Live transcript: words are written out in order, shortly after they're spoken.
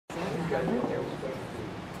Yeah,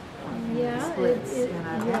 that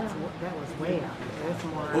was way out there.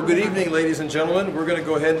 Well, good evening, ladies and gentlemen. We're going to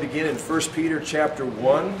go ahead and begin in 1 Peter chapter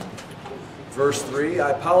 1, verse 3. I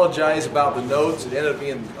apologize about the notes. It ended up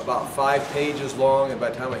being about 5 pages long, and by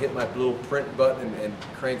the time I hit my little print button and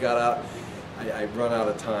crank it out, I run out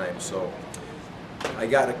of time. So I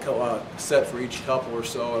got a set for each couple or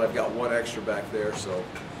so, and I've got one extra back there. So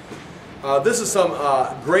this is some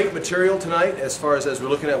great material tonight as far as we're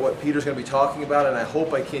looking at what Peter's going to be talking about, and I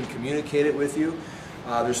hope I can communicate it with you.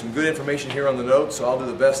 There's some good information here on the notes, so I'll do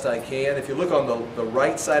the best I can. If you look on the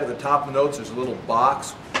right side of the top of the notes, there's a little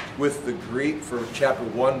box with the Greek for chapter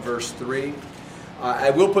 1, verse 3.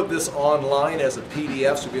 I will put this online as a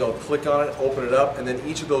PDF, so you'll be able to click on it, open it up, and then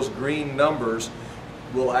each of those green numbers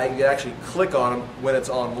I can actually click on them when it's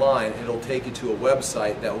online, and it'll take you to a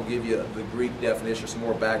website that will give you the Greek definition, some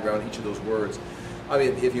more background on each of those words. I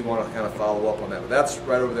mean, if you want to kind of follow up on that. But that's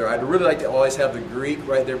right over there. I'd really like to always have the Greek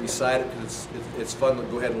right there beside it, because it's fun to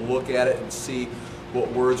go ahead and look at it and see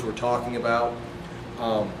what words we're talking about.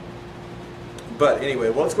 But anyway,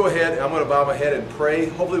 well, let's go ahead. I'm going to bow my head and pray.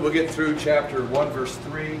 Hopefully we'll get through chapter 1, verse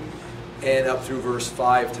 3, and up through verse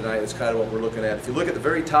 5 tonight. That's kind of what we're looking at. If you look at the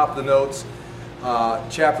very top of the notes,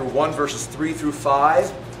 chapter 1, verses 3 through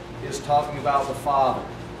 5 is talking about the Father.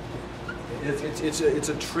 It's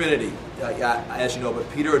a Trinity, as you know,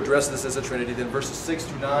 but Peter addressed this as a Trinity. Then verses 6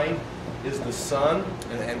 through 9 is the Son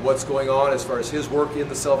and what's going on as far as His work in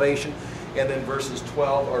the salvation. And then verses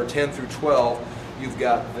 10 through 12, you've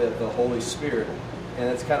got the Holy Spirit. And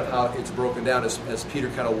that's kind of how it's broken down as Peter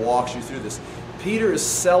kind of walks you through this. Peter is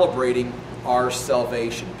celebrating our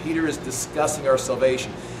salvation. Peter is discussing our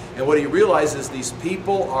salvation. And what he realizes, these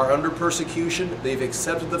people are under persecution. They've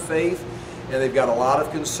accepted the faith, and they've got a lot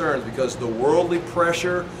of concerns because the worldly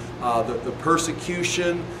pressure, the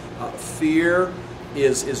persecution, fear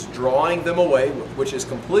is drawing them away, which is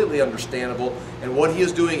completely understandable. And what he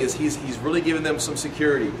is doing is he's really giving them some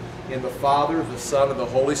security in the Father, the Son, and the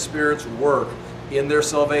Holy Spirit's work in their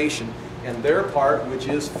salvation, and their part, which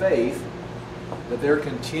is faith, that they're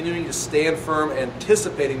continuing to stand firm,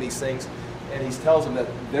 anticipating these things. And he tells them that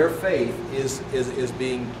their faith is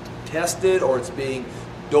being tested, or it's being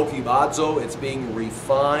dokimazo, it's being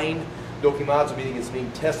refined. Dokimazo meaning it's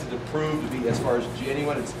being tested to prove to be as far as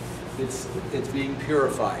genuine. It's being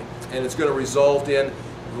purified, and it's going to result in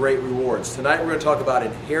great rewards. Tonight we're going to talk about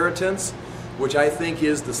inheritance, which I think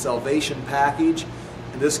is the salvation package,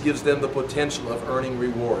 and this gives them the potential of earning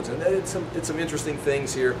rewards. And it's some interesting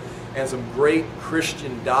things here, and some great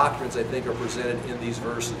Christian doctrines I think are presented in these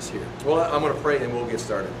verses here. Well, I'm going to pray and we'll get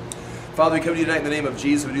started. Father, we come to you tonight in the name of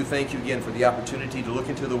Jesus. We do thank you again for the opportunity to look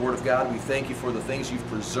into the Word of God. We thank you for the things you've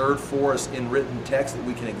preserved for us in written text, that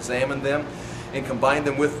we can examine them and combine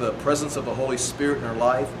them with the presence of the Holy Spirit in our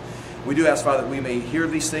life. We do ask, Father, that we may hear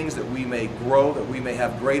these things, that we may grow, that we may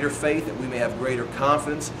have greater faith, that we may have greater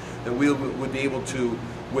confidence, that we would be able to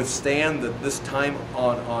withstand this time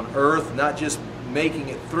on earth, not just making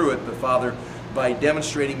it through it, but Father, by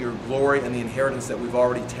demonstrating your glory and the inheritance that we've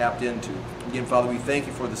already tapped into. Again, Father, we thank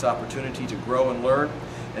you for this opportunity to grow and learn,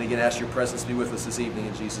 and again, ask your presence to be with us this evening.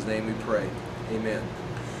 In Jesus' name we pray. Amen.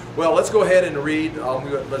 Well, let's go ahead and read,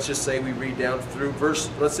 let's just say we read down through verse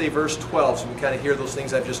 12, so we kind of hear those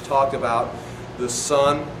things I've just talked about, the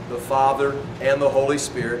Son, the Father, and the Holy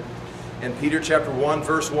Spirit. And Peter chapter 1,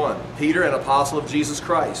 verse 1, Peter, an apostle of Jesus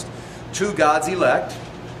Christ, to God's elect,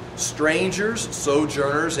 strangers,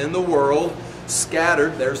 sojourners in the world,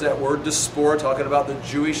 scattered, there's that word diaspora, talking about the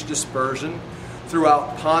Jewish dispersion,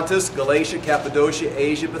 throughout Pontus, Galatia, Cappadocia,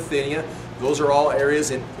 Asia, Bithynia. Those are all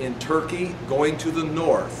areas in Turkey, going to the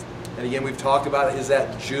north. And again, we've talked about, is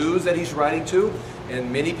that Jews that he's writing to?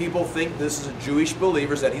 And many people think this is Jewish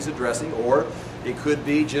believers that he's addressing, or it could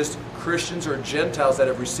be just Christians or Gentiles that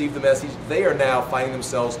have received the message. They are now finding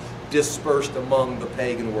themselves dispersed among the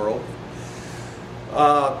pagan world.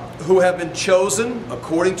 Who have been chosen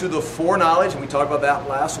according to the foreknowledge, and we talked about that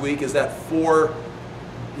last week. Is that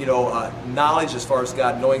knowledge as far as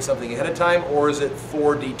God knowing something ahead of time, or is it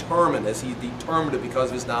foredetermined, as He determined it because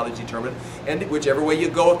of His knowledge determined? And whichever way you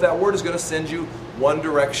go with that word is going to send you one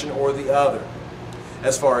direction or the other,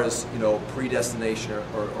 as far as predestination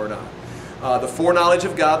or not. The foreknowledge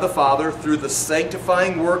of God the Father through the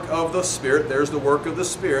sanctifying work of the Spirit. There's the work of the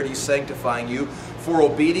Spirit. He's sanctifying you for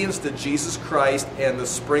obedience to Jesus Christ, and the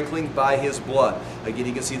sprinkling by His blood. Again,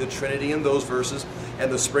 you can see the Trinity in those verses.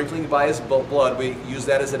 And the sprinkling by His blood, we use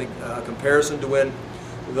that as a comparison to when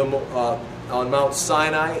on Mount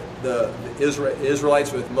Sinai, the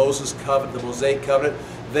Israelites with Moses' covenant, the Mosaic covenant,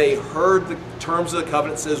 they heard the terms of the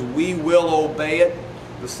covenant. It says, we will obey it.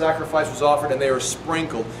 the sacrifice was offered and they were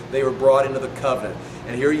sprinkled, they were brought into the covenant.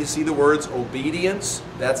 And here you see the words obedience.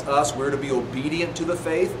 That's us. We're to be obedient to the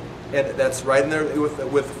faith. And that's right in there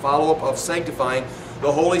with follow-up of sanctifying.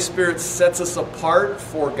 The Holy Spirit sets us apart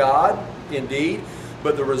for God, indeed.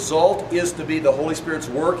 But the result is to be, the Holy Spirit's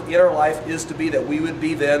work in our life is to be that we would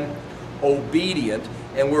be then obedient.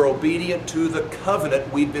 And we're obedient to the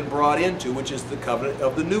covenant we've been brought into, which is the covenant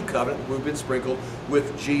of the new covenant. We've been sprinkled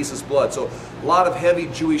with Jesus' blood. So a lot of heavy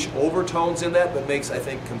Jewish overtones in that, but makes, I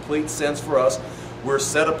think, complete sense for us. We're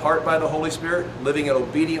set apart by the Holy Spirit, living an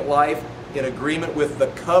obedient life in agreement with the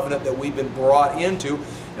covenant that we've been brought into.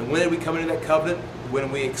 And when did we come into that covenant?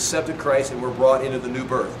 When we accepted Christ and were brought into the new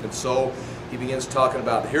birth. And so he begins talking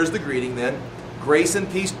about, here's the greeting then, grace and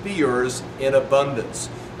peace be yours in abundance.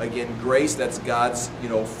 Again, grace, that's God's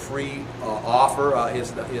free offer.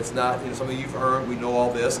 It's not something you've earned. We know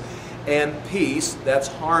all this. And peace, that's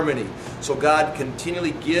harmony. So God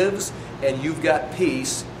continually gives, and you've got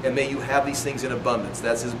peace, and may you have these things in abundance.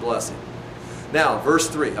 That's his blessing. Now, verse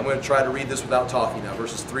 3. I'm going to try to read this without talking now.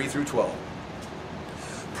 Verses 3 through 12.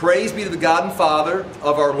 Praise be to the God and Father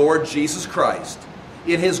of our Lord Jesus Christ.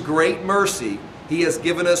 In his great mercy, he has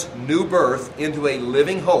given us new birth into a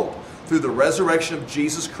living hope through the resurrection of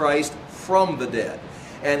Jesus Christ from the dead,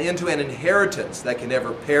 and into an inheritance that can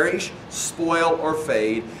never perish, spoil, or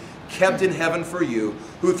fade, kept in heaven for you,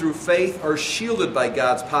 who through faith are shielded by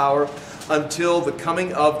God's power until the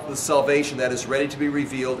coming of the salvation that is ready to be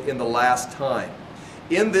revealed in the last time.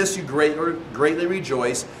 In this you greatly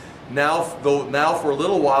rejoice, now for a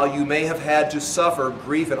little while you may have had to suffer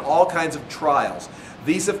grief and all kinds of trials.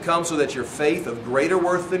 These have come so that your faith, of greater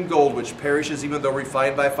worth than gold, which perishes even though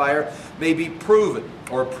refined by fire, may be proven,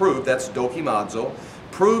 or proved, that's dokimazo,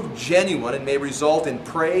 proved genuine, and may result in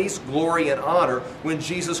praise, glory, and honor when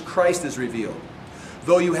Jesus Christ is revealed.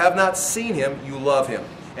 Though you have not seen him, you love him.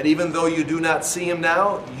 And even though you do not see him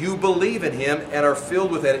now, you believe in him and are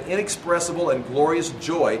filled with an inexpressible and glorious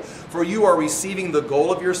joy, for you are receiving the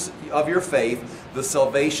goal of your faith, the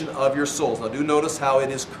salvation of your souls. Now do notice how it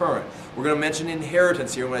is current. We're going to mention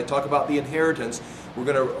inheritance here. When I talk about the inheritance, we're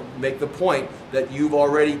going to make the point that you've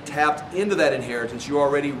already tapped into that inheritance. You're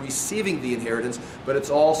already receiving the inheritance, but it's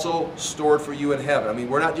also stored for you in heaven. I mean,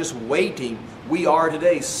 we're not just waiting. We are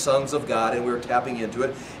today sons of God, and we're tapping into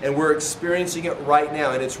it, and we're experiencing it right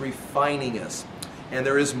now, and it's refining us. And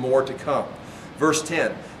there is more to come. Verse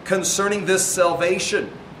 10, concerning this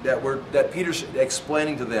salvation that Peter's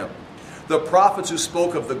explaining to them, the prophets who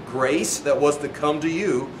spoke of the grace that was to come to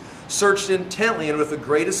you searched intently and with the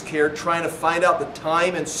greatest care, trying to find out the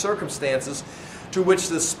time and circumstances to which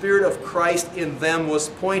the Spirit of Christ in them was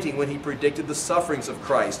pointing when he predicted the sufferings of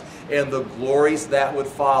Christ and the glories that would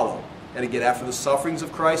follow. And again, after the sufferings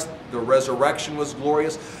of Christ, the resurrection was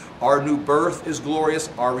glorious. Our new birth is glorious.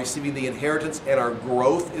 Our receiving the inheritance and our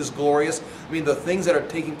growth is glorious. I mean, the things that are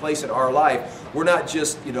taking place in our life, we're not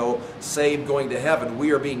just, saved, going to heaven.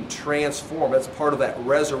 We are being transformed. That's part of that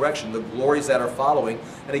resurrection, the glories that are following.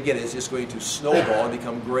 And again, it's just going to snowball and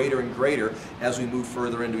become greater and greater as we move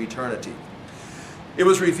further into eternity. It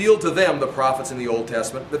was revealed to them, the prophets in the Old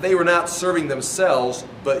Testament, that they were not serving themselves,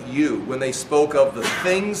 but you, when they spoke of the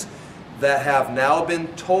things that have now been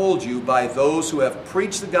told you by those who have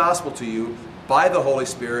preached the gospel to you by the Holy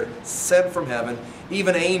Spirit sent from heaven.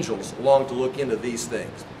 Even angels long to look into these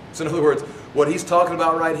things. So in other words, what he's talking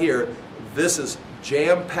about right here, this is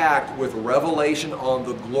jam-packed with revelation on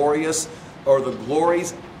the glorious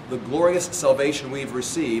salvation we've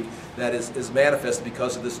received that is manifest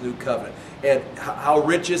because of this new covenant. And how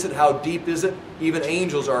rich is it? How deep is it? Even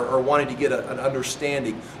angels are wanting to get an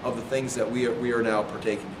understanding of the things that we are now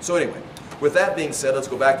partaking in. So anyway, with that being said, let's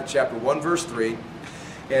go back to chapter 1, verse 3,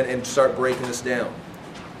 and start breaking this down.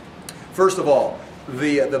 First of all,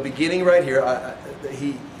 the beginning right here,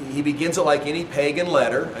 he begins it like any pagan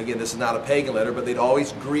letter. Again, this is not a pagan letter, but they'd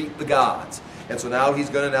always greet the gods. And so now he's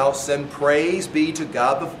going to now send praise be to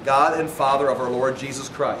God, the God and Father of our Lord Jesus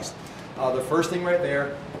Christ. The first thing right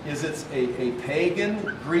there is it's a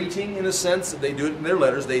pagan greeting in a sense. They do it in their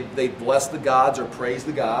letters. They bless the gods or praise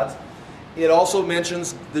the gods. It also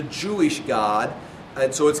mentions the Jewish God,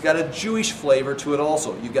 and so it's got a Jewish flavor to it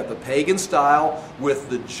also. You've got the pagan style with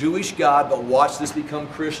the Jewish God, but watch this become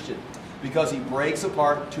Christian. Because he breaks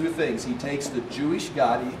apart two things. He takes the Jewish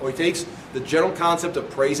God, he takes the general concept of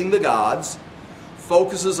praising the gods,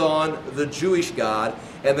 focuses on the Jewish God,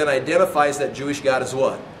 and then identifies that Jewish God as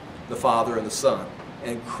what? The Father and the Son.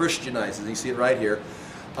 And Christianizes. You see it right here.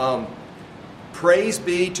 Praise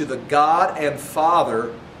be to the God and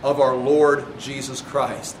Father of our Lord Jesus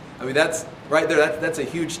Christ. I mean, that's right there. That's a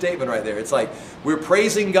huge statement right there. It's like we're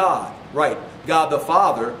praising God. Right. God the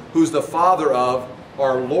Father, who's the Father of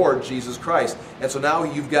our Lord Jesus Christ. And so now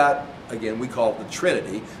you've got, again, we call it the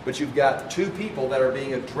Trinity, but you've got two people that are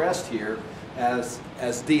being addressed here as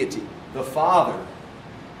deity. The Father,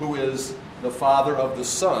 who is the Father of the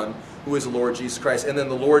Son, who is the Lord Jesus Christ. And then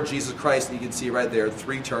the Lord Jesus Christ, you can see right there,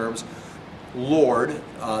 three terms. Lord,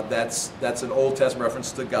 that's an Old Testament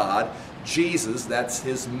reference to God. Jesus, that's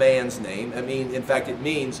his man's name. I mean, in fact, it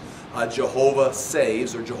means Jehovah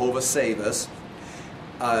saves, or Jehovah save us.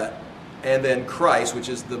 And then Christ, which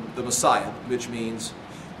is the Messiah, which means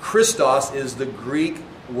Christos is the Greek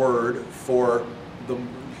word for the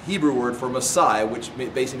Hebrew word for Messiah, which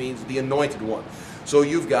basically means the anointed one. So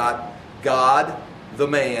you've got God, the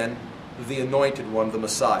man, the anointed one, the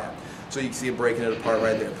Messiah. So you can see him breaking it apart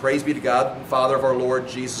right there. Praise be to God, the Father of our Lord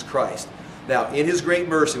Jesus Christ. Now, in his great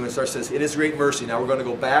mercy, when it starts says, in his great mercy, now we're going to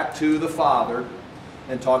go back to the Father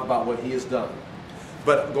and talk about what he has done.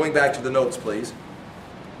 But going back to the notes, please.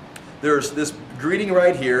 There's this greeting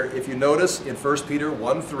right here. If you notice in 1 Peter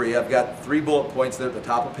 1:3, I've got 3 bullet points there at the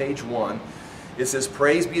top of page 1. It says,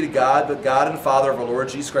 praise be to God, the God and Father of our Lord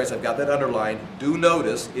Jesus Christ. I've got that underlined. Do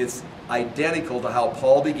notice it's identical to how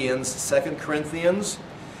Paul begins 2 Corinthians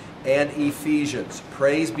and Ephesians.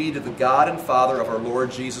 Praise be to the God and Father of our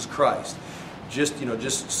Lord Jesus Christ.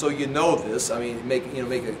 Just so you know this, I mean, make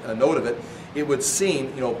a note of it. It would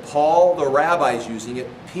seem, Paul, the rabbi, is using it.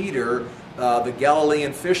 Peter, the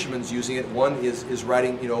Galilean fisherman's using it. One is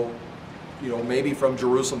writing, maybe from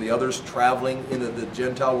Jerusalem. The other's traveling into the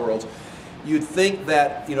Gentile worlds. You'd think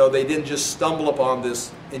that, they didn't just stumble upon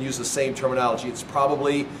this and use the same terminology. It's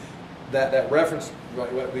probably that reference,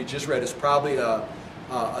 what we just read, is probably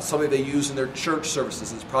something they use in their church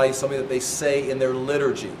services. It's probably something that they say in their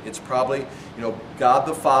liturgy. It's probably, God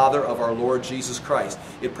the Father of our Lord Jesus Christ.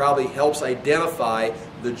 It probably helps identify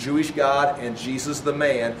the Jewish God and Jesus the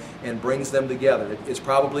man and brings them together. It's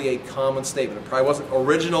probably a common statement. It probably wasn't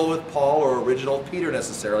original with Paul or original with Peter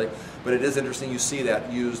necessarily, but it is interesting you see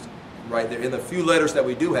that used right there. In the few letters that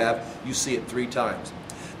we do have, you see it 3 times.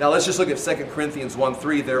 Now let's just look at 2 Corinthians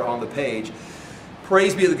 1:3 there on the page.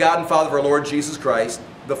 Praise be to the God and Father of our Lord Jesus Christ,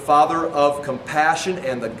 the Father of compassion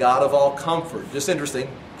and the God of all comfort. Just interesting.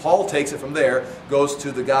 Paul takes it from there, goes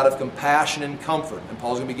to the God of compassion and comfort. And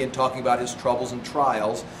Paul's going to begin talking about his troubles and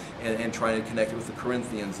trials and trying to connect it with the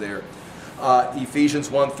Corinthians there. Ephesians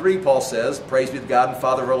 1:3, Paul says, praise be to the God and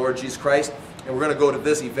Father of our Lord Jesus Christ. And we're going to go to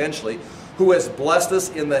this eventually. Who has blessed us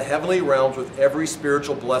in the heavenly realms with every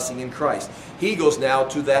spiritual blessing in Christ. He goes now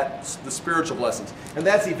to the spiritual blessings. And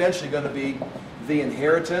that's eventually going to be the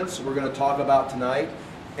inheritance we're going to talk about tonight.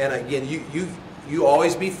 And again, you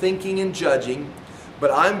always be thinking and judging, but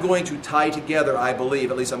I'm going to tie together, I believe,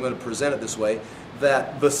 at least I'm going to present it this way,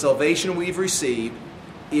 that the salvation we've received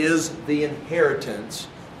is the inheritance,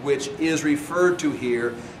 which is referred to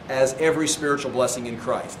here as every spiritual blessing in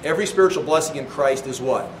Christ. Every spiritual blessing in Christ is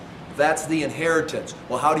what? That's the inheritance.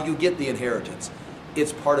 Well, how do you get the inheritance?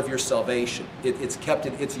 It's part of your salvation. It's kept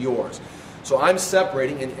in, it's yours. So I'm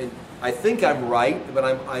separating, and I think I'm right,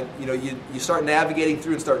 but you start navigating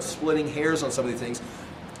through and start splitting hairs on some of these things.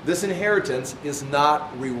 This inheritance is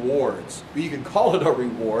not rewards. You can call it a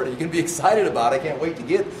reward. You can be excited about it. I can't wait to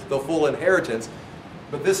get the full inheritance.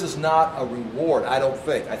 But this is not a reward, I don't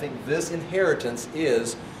think. I think this inheritance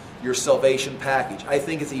is your salvation package. I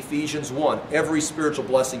think it's Ephesians 1, every spiritual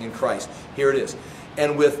blessing in Christ. Here it is.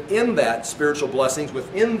 And within that spiritual blessings,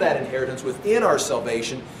 within that inheritance, within our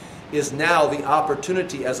salvation, is now the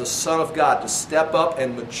opportunity as a son of God to step up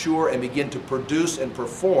and mature and begin to produce and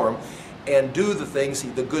perform and do the things,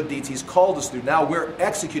 the good deeds He's called us to. Now we're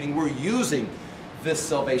executing, we're using this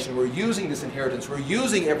salvation, we're using this inheritance, we're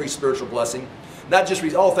using every spiritual blessing. Not just,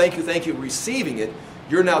 thank you, receiving it.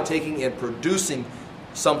 You're now taking and producing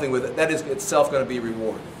something with it. That is itself going to be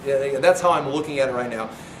rewarded. That's how I'm looking at it right now.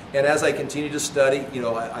 And as I continue to study,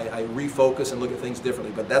 I refocus and look at things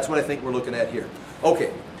differently. But that's what I think we're looking at here.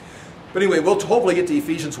 Okay. But anyway, we'll hopefully get to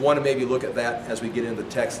Ephesians 1 and maybe look at that as we get into the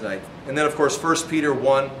text tonight. And then, of course, 1 Peter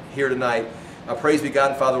 1 here tonight. Praise be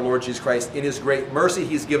God and Father, Lord Jesus Christ. In His great mercy,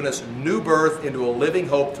 He's given us new birth into a living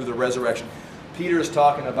hope through the resurrection. Peter is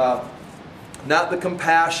talking about not the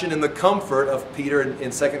compassion and the comfort of Peter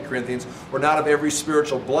in 2 Corinthians, or not of every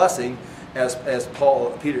spiritual blessing as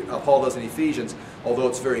Paul does in Ephesians, although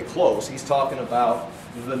it's very close. He's talking about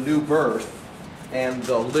the new birth and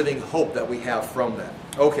the living hope that we have from that.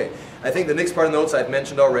 Okay, I think the next part of the notes I've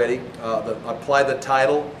mentioned already. Apply the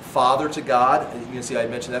title Father to God. You can see I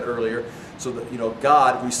mentioned that earlier. So that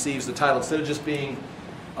God receives the title instead of just being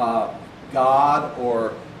God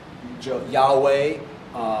or Yahweh.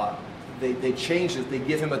 They changed it. They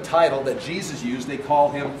give Him a title that Jesus used. They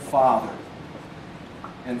call Him Father.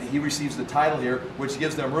 And he receives the title here, which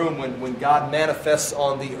gives them room. When God manifests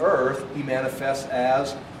on the earth, he manifests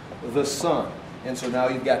as the Son. And so now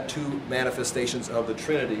you've got two manifestations of the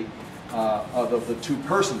Trinity, of the two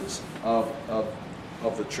persons of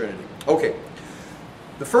the Trinity. Okay.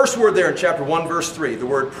 The first word there in chapter 1, verse 3, the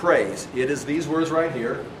word praise. It is these words right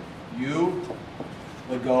here.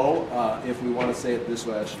 Lego. If we want to say it this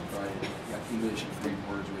way, I should probably got English and Greek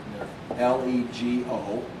words written there.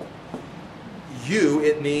 L-E-G-O.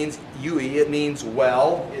 It means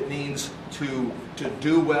well. It means to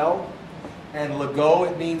do well. And lego,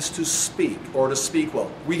 it means to speak or to speak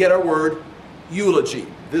well. We get our word eulogy.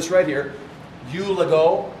 This right here,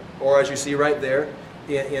 eulego, or as you see right there,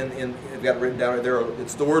 I've got it written down right there.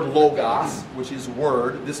 It's the word logos, which is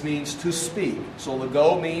word. This means to speak. So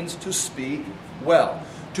lego means to speak well.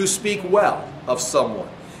 To speak well of someone.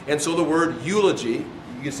 And so the word eulogy,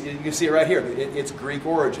 you can see it right here. It's Greek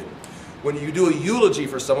origin. When you do a eulogy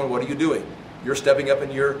for someone, what are you doing? You're stepping up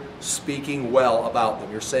and you're speaking well about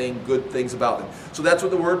them. You're saying good things about them. So that's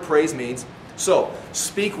what the word praise means. So,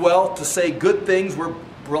 speak well, to say good things. We're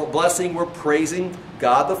blessing, we're praising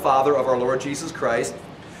God the Father of our Lord Jesus Christ.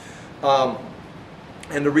 And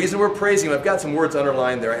the reason we're praising Him, I've got some words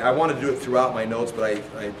underlined there. I wanted to do it throughout my notes, but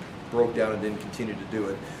I broke down and didn't continue to do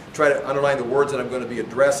it. Try to underline the words that I'm going to be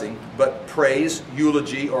addressing. But praise,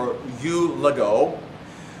 eulogy, or eulego.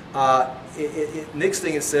 Next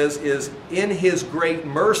thing it says is, in His great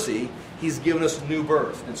mercy, He's given us new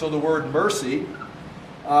birth. And so the word mercy,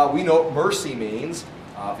 we know what mercy means,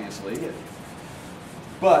 obviously.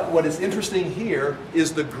 But what is interesting here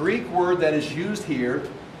is the Greek word that is used here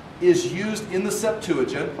is used in the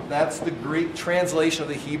Septuagint. That's the Greek translation of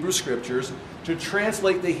the Hebrew Scriptures to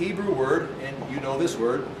translate the Hebrew word, and you know this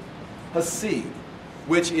word, hesed,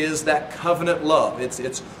 which is that covenant love.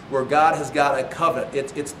 It's where God has got a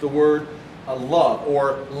covenant. It's the word love,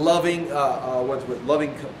 or loving.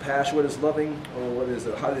 Loving compassion? What is loving? Or what is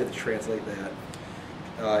it? How do they translate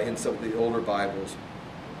that in some of the older Bibles?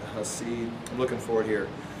 Hesed. I'm looking for it here.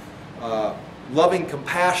 Loving,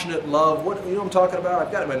 compassionate love. What, you know what I'm talking about?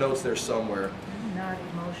 I've got it in my notes there somewhere. Not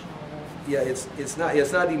emotional love. Yeah, it's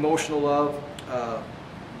not emotional love. Covenant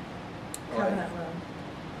love.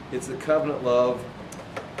 It's the covenant love.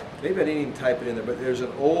 Maybe I didn't even type it in there, but there's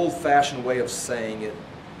an old-fashioned way of saying it.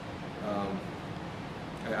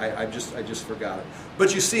 I just forgot it.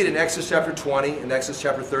 But you see it in Exodus chapter 20, in Exodus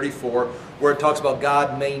chapter 34, where it talks about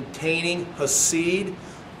God maintaining hesed,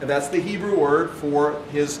 and that's the Hebrew word for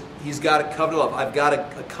He's got a covenant love. I've got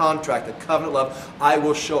a contract, a covenant love. I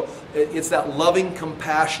will show. It's that loving,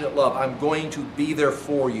 compassionate love. I'm going to be there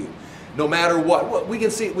for you, no matter what. We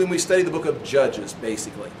can see it when we study the book of Judges,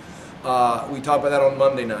 basically. We talked about that on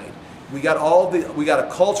Monday night. We got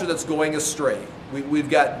a culture that's going astray. We've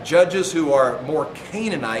got judges who are more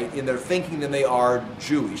Canaanite in their thinking than they are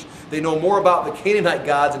Jewish. They know more about the Canaanite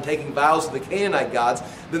gods and taking vows to the Canaanite gods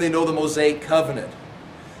than they know the Mosaic covenant.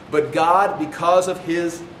 But God, because of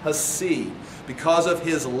His hesed, because of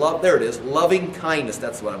His love, there it is, loving kindness,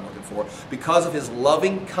 that's what I'm looking for. Because of His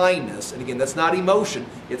loving kindness, and again, that's not emotion,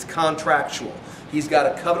 it's contractual. He's got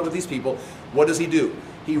a covenant with these people. What does He do?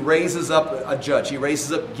 He raises up a judge. He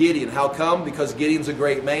raises up Gideon. How come? Because Gideon's a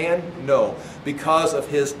great man? No. Because of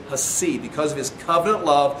his hesed, because of his covenant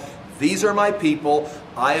love. These are my people.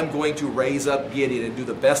 I am going to raise up Gideon and do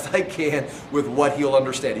the best I can with what he'll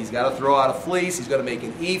understand. He's got to throw out a fleece. He's going to make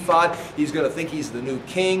an ephod. He's going to think he's the new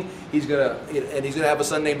king. He's going to have a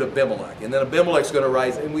son named Abimelech. And then Abimelech's going to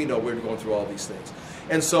rise. And we know we're going through all these things.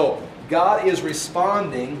 And so God is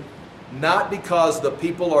responding not because the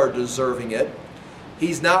people are deserving it.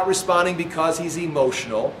 He's not responding because he's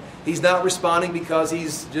emotional. He's not responding because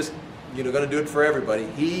he's just going to do it for everybody.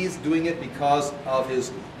 He's doing it because of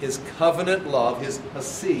his covenant love, his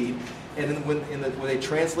hesed. And when they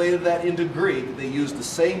translated that into Greek, they used the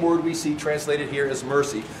same word we see translated here as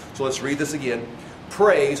mercy. So let's read this again.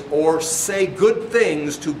 Praise, or say good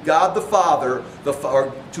things to God the Father,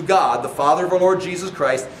 to God, the Father of our Lord Jesus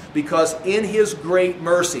Christ, because in His great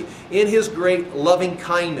mercy, in His great loving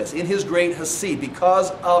kindness, in His great hesed,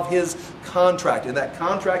 because of His contract. And that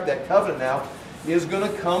contract, that covenant now, is going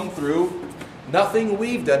to come through nothing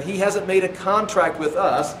we've done. He hasn't made a contract with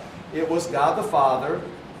us. It was God the Father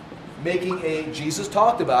making Jesus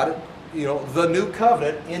talked about it, the new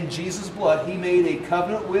covenant in Jesus' blood. He made a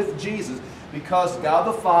covenant with Jesus. Because God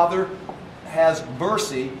the Father has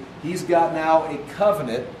mercy, He's got now a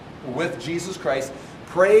covenant with Jesus Christ.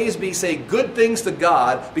 Praise be, say good things to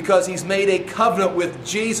God, because He's made a covenant with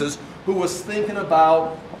Jesus, who was thinking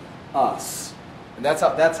about us. And that's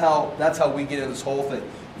how we get into this whole thing.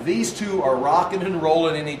 These two are rocking and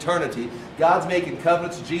rolling in eternity. God's making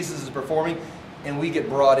covenants, Jesus is performing, and we get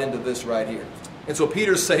brought into this right here. And so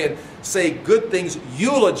Peter's saying, say good things,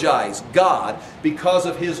 eulogize God because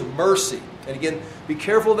of His mercy. And again, be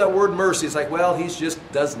careful of that word mercy. It's like, well, He just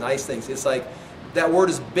does nice things. It's like, that word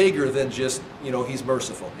is bigger than just, He's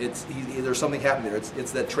merciful. There's something happening there.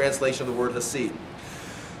 It's that translation of the word hasid.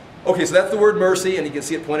 Okay, so that's the word mercy, and you can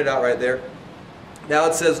see it pointed out right there. Now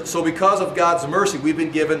it says, so because of God's mercy, we've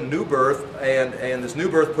been given new birth, and this new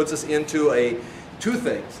birth puts us into two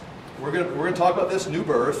things. We're going to talk about this new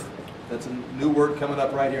birth. That's a new word coming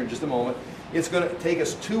up right here in just a moment. It's going to take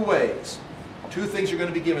us two ways. Two things are going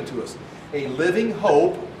to be given to us. A living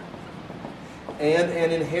hope and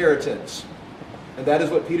an inheritance. And that is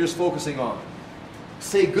what Peter's focusing on.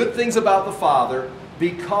 Say good things about the Father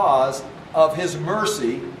because of His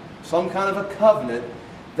mercy, some kind of a covenant.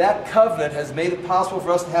 That covenant has made it possible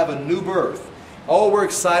for us to have a new birth. Oh, we're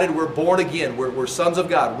excited, we're born again, we're sons of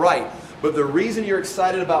God, right. But the reason you're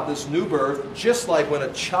excited about this new birth, just like when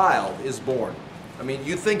a child is born. I mean,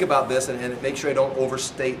 you think about this, and make sure I don't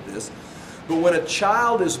overstate this. But when a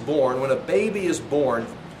child is born, when a baby is born,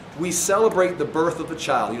 we celebrate the birth of the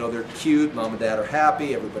child. They're cute, mom and dad are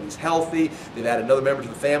happy, everybody's healthy, they've added another member to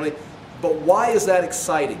the family. But why is that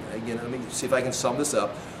exciting? Again, let me see if I can sum this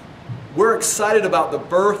up. We're excited about the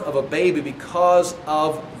birth of a baby because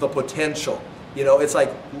of the potential. It's like,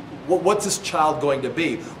 what's this child going to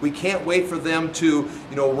be? We can't wait for them to,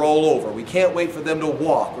 roll over. We can't wait for them to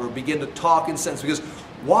walk or begin to talk in sense. Because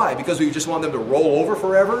why? Because we just want them to roll over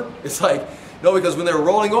forever? It's like, no, because when they're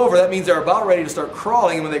rolling over, that means they're about ready to start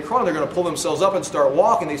crawling. And when they crawl, they're going to pull themselves up and start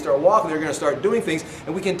walking. They start walking, they're going to start doing things.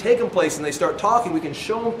 And we can take them places, and they start talking. We can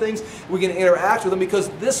show them things. We can interact with them because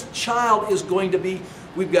this child is going to be,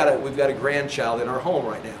 we've got a grandchild in our home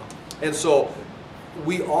right now. And so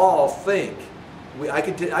we all think, I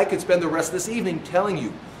could spend the rest of this evening telling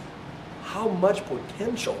you how much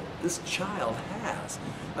potential this child has.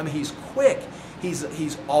 I mean, he's quick.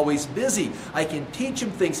 He's always busy. I can teach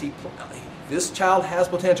him things. This child has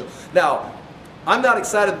potential. Now, I'm not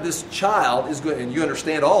excited that this child is going, and you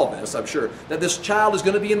understand all of this, I'm sure, that this child is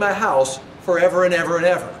going to be in my house forever and ever and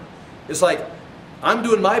ever. It's like, I'm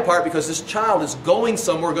doing my part because this child is going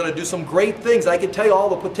somewhere, going to do some great things. I can tell you all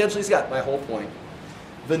the potential he's got. My whole point.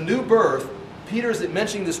 The new birth, Peter's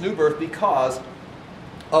mentioning this new birth because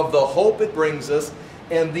of the hope it brings us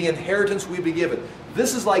and the inheritance we've been given.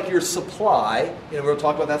 This is like your supply, and we'll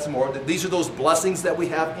talk about that some more. These are those blessings that we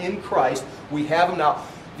have in Christ. We have them now.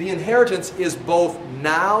 The inheritance is both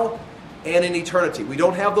now and in eternity. We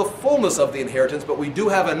don't have the fullness of the inheritance, but we do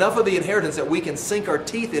have enough of the inheritance that we can sink our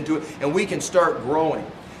teeth into it and we can start growing.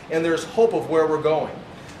 And there's hope of where we're going.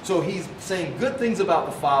 So he's saying good things about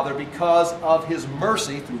the Father because of His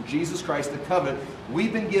mercy through Jesus Christ, the covenant.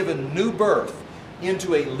 We've been given new birth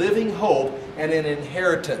into a living hope and an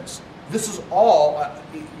inheritance. This is all,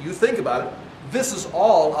 you think about it, this is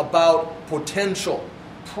all about potential.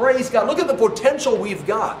 Praise God. Look at the potential we've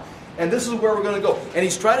got. And this is where we're going to go. And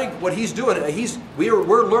he's trying to, what he's doing,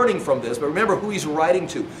 we're learning from this, but remember who he's writing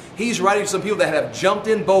to. He's writing to some people that have jumped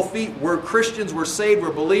in both feet. We're Christians, we're saved,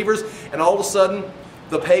 we're believers, and all of a sudden,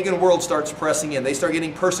 the pagan world starts pressing in. They start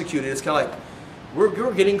getting persecuted. It's kind of like,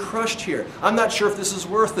 we're getting crushed here. I'm not sure if this is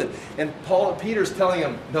worth it. And Peter's telling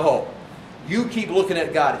him, no, you keep looking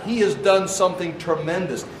at God. He has done something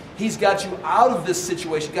tremendous. He's got you out of this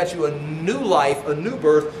situation, got you a new life, a new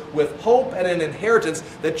birth with hope and an inheritance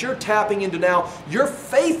that you're tapping into now. Your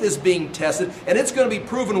faith is being tested, and it's going to be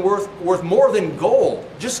proven worth more than gold.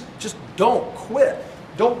 Just don't quit.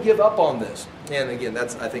 Don't give up on this. And again,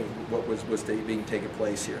 that's, I think, what was being taken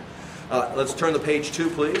place here. Let's turn to page 2,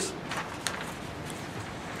 please.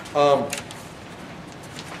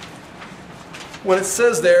 When it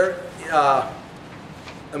says there,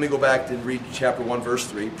 let me go back and read chapter 1, verse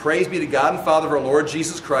 3. Praise be to God and Father of our Lord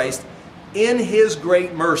Jesus Christ. In His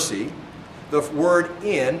great mercy, the word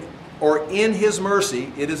in, or in His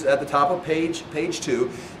mercy, it is at the top of page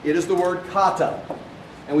 2. It is the word kata.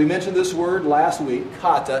 And we mentioned this word last week,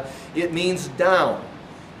 kata. It means down.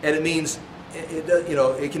 And it means,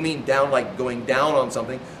 it can mean down like going down on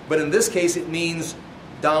something. But in this case, it means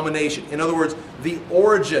domination. In other words, the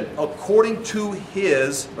origin, according to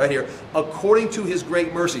His, right here, according to His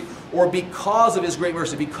great mercy, or because of His great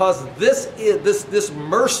mercy, because this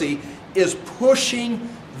mercy is pushing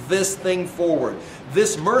this thing forward.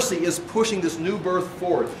 This mercy is pushing this new birth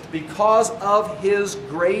forward. Because of His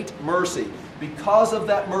great mercy, because of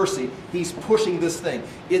that mercy, He's pushing this thing.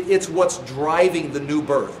 It's what's driving the new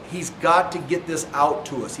birth. He's got to get this out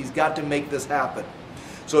to us. He's got to make this happen.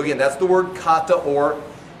 So again, that's the word kata, or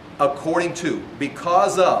according to,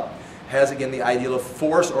 because of, has again the ideal of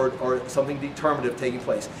force or something determinative taking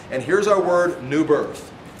place. And here's our word, new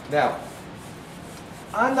birth. Now,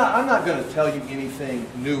 I'm not going to tell you anything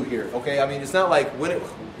new here, okay? I mean, it's not like when am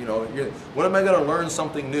I going to learn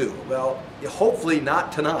something new? Well, hopefully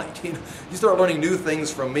not tonight. You start learning new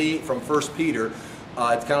things from me, from 1 Peter.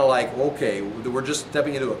 It's kind of like, okay, we're just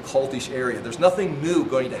stepping into a cultish area. There's nothing new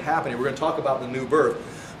going to happen here. We're going to talk about the new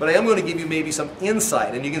birth. But I am going to give you maybe some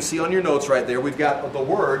insight. And you can see on your notes right there, we've got the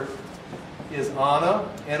word is ana,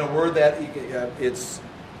 and a word that it's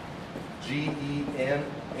G-E-N-N-E-O.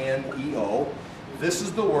 This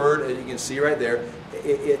is the word, and you can see right there,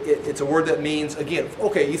 it's a word that means, again,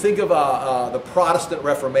 okay, you think of the Protestant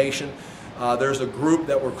Reformation, there's a group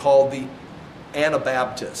that were called the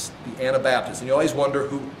Anabaptists, and you always wonder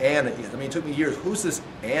who Anna is. I mean, it took me years, who's this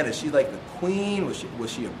Anna? Is she like the queen? Was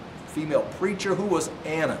she a female preacher? Who was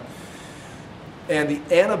Anna? And the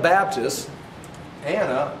Anabaptists,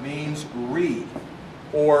 Anna means read,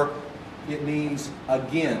 or it means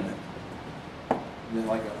again,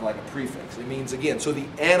 like a prefix. It means again. So the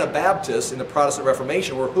Anabaptists in the Protestant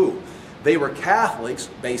Reformation were who? They were Catholics,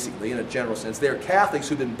 basically, in a general sense. They're Catholics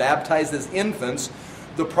who've been baptized as infants.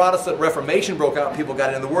 The Protestant Reformation broke out and people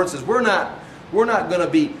got into the Word. Says we're not going to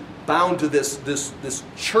be bound to this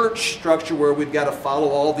church structure where we've got to follow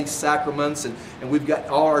all these sacraments and we've got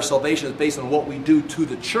all our salvation is based on what we do to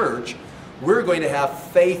the church. We're going to have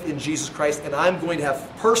faith in Jesus Christ, and I'm going to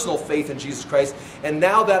have personal faith in Jesus Christ. And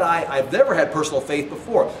now that I've never had personal faith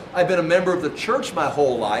before. I've been a member of the church my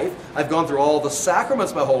whole life. I've gone through all the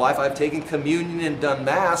sacraments my whole life. I've taken communion and done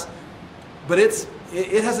Mass. But it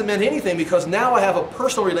hasn't meant anything because now I have a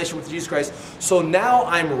personal relation with Jesus Christ. So now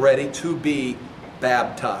I'm ready to be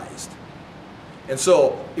baptized. And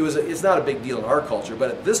so it's not a big deal in our culture, but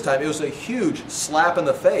at this time it was a huge slap in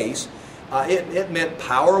the face. It meant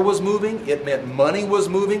power was moving. It meant money was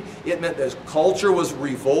moving. It meant that culture was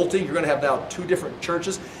revolting. You're going to have now two different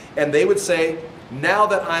churches. And they would say, now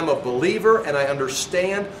that I'm a believer and I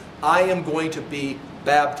understand, I am going to be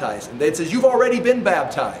baptized. And they'd say, you've already been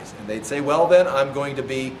baptized. And they'd say, well then, I'm going to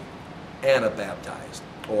be anabaptized.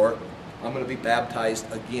 Or I'm going to be baptized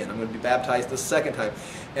again. I'm going to be baptized the second time.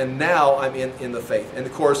 And now I'm in the faith. And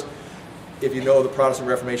of course, if you know the Protestant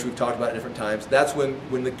Reformation, we've talked about it different times, that's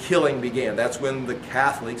when the killing began. That's when the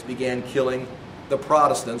Catholics began killing the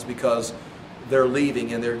Protestants because they're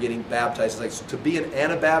leaving and they're getting baptized. It's like, so to be an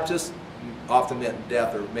Anabaptist often meant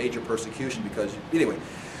death or major persecution because, anyway,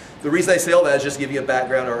 the reason I say all that is just to give you a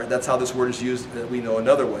background, or that's how this word is used that we know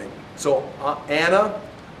another way. So Anna,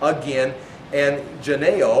 again, and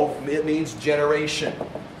Geneo, it means generation.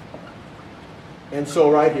 And so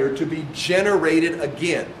right here, to be generated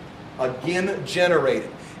again. Again generated.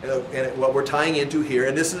 And what we're tying into here,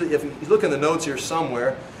 and this is, if you look in the notes here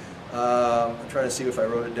somewhere, I'm trying to see if I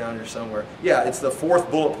wrote it down here somewhere. Yeah, it's the fourth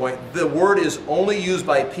bullet point. The word is only used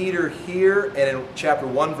by Peter here and in chapter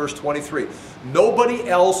 1, verse 23. Nobody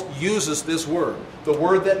else uses this word. The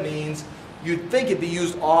word that means, you'd think it'd be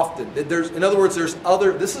used often. In other words,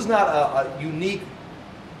 this is not a unique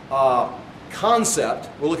concept.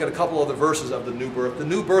 We'll look at a couple of the verses of the new birth. The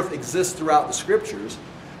new birth exists throughout the scriptures.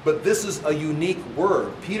 But this is a unique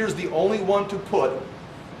word. Peter's the only one to put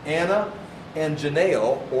Anna and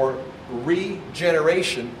Geneo, or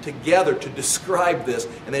regeneration, together to describe this.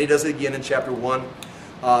 And then he does it again in chapter 1,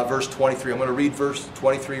 verse 23. I'm going to read verse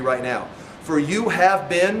 23 right now. For you have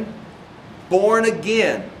been born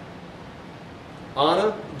again.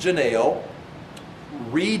 Anna, Geneo,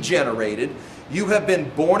 regenerated. You have been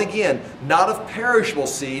born again, not of perishable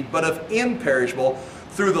seed, but of imperishable,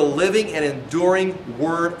 through the living and enduring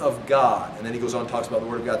Word of God. And then he goes on and talks about the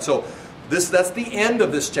Word of God. So that's the end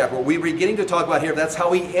of this chapter. What we're beginning to talk about here, that's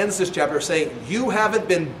how he ends this chapter, saying, you haven't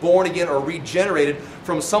been born again or regenerated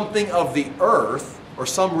from something of the earth, or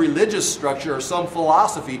some religious structure, or some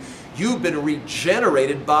philosophy. You've been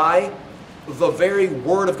regenerated by the very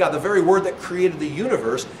Word of God. The very Word that created the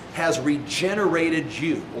universe has regenerated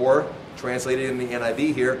you. Or, translated in the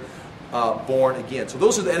NIV here, born again. So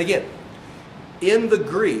those are and again, in the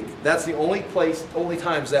Greek, that's the only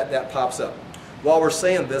times that pops up. While we're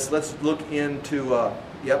saying this, let's look into,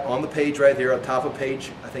 on the page right there, on top of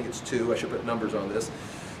page, I think it's 2, I should put numbers on this.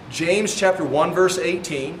 James chapter 1, verse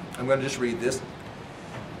 18, I'm going to just read this.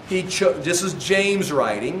 This is James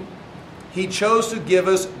writing. He chose to give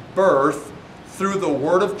us birth through the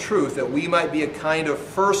word of truth, that we might be a kind of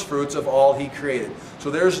first fruits of all he created. So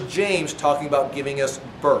there's James talking about giving us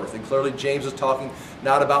birth. And clearly James is talking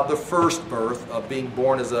not about the first birth of being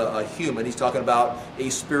born as a human. He's talking about a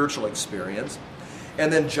spiritual experience.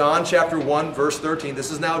 And then John chapter 1, verse 13.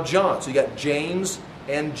 This is now John. So you got James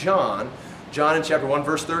and John. John in chapter 1,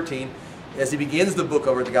 verse 13, as he begins the book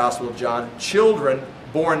over the Gospel of John, children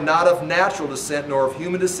born not of natural descent, nor of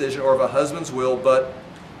human decision, or of a husband's will, but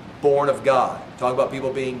born of God. Talk about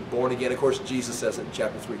people being born again. Of course, Jesus says it in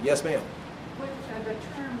chapter 3. Yes, ma'am? Which the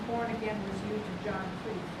term born again was used in John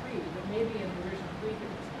 3:3, but maybe in the original Greek it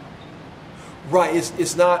was Right.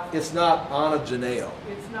 It's not anageneo.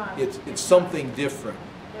 not. It's not. It's something different.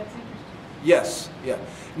 That's interesting. Yes. Yeah.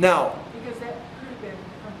 Now. Because that could have been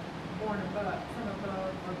born above, from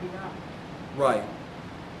above, or beyond. Right.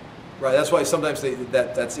 Right. That's why sometimes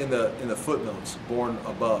that's in the footnotes, born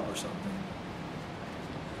above or something.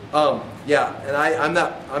 Yeah, and I'm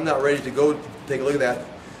not ready to go take a look at that,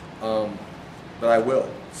 but I will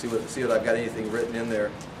see what I've got anything written in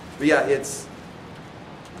there. But yeah, it's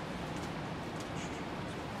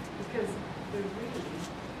Because the reed.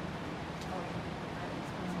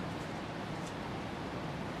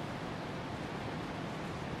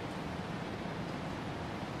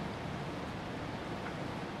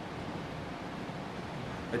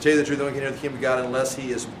 I tell you the truth, no one can enter the kingdom of God unless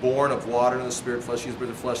he is born of water and the Spirit. Flesh gives birth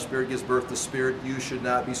to flesh, Spirit gives birth to spirit. You should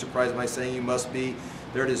not be surprised by saying you must be.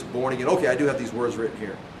 There it is, born again. Okay, I do have these words written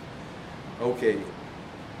here. Okay.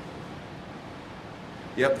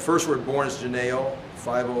 Yep, the first word born is geneo,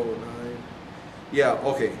 509. Yeah,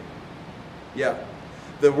 okay. Yeah.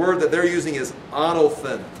 The word that they're using is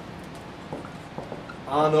anothen.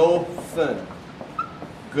 Anothen.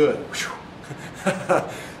 Good.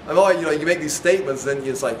 I know, you make these statements, then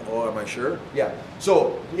it's like, oh, am I sure? Yeah.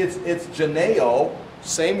 So it's geneo,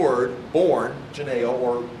 same word, born, geneo,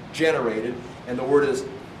 or generated, and the word is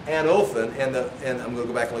anothen, and I'm going to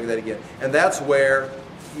go back and look at that again. And that's where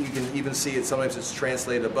you can even see it. Sometimes it's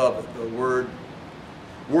translated above. The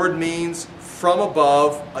word means from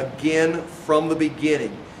above, again, from the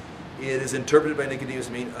beginning. It is interpreted by Nicodemus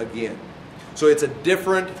to mean again. So it's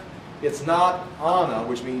it's not ana,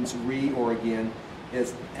 which means re or again.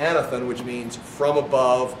 It's anothen, which means from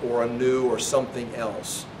above or anew or something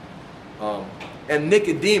else. And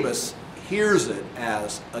Nicodemus hears it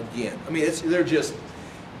as again. I mean,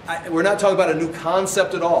 we're not talking about a new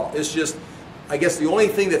concept at all. It's just, I guess the only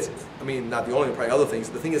thing not the only, probably other things,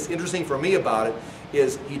 the thing that's interesting for me about it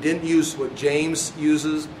is he didn't use what James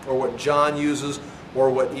uses or what John uses or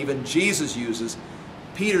what even Jesus uses.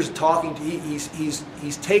 Peter's talking to,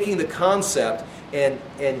 he's taking the concept and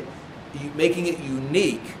making it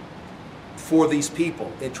unique for these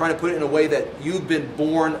people and trying to put it in a way that you've been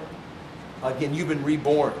born again, you've been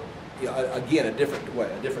reborn again, a different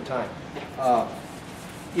way, a different time.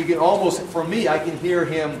 You can almost, for me, I can hear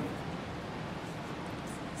him.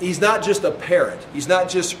 He's not just a parrot. He's not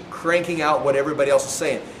just cranking out what everybody else is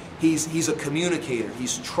saying. He's a communicator.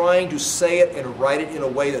 He's trying to say it and write it in a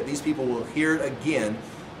way that these people will hear it again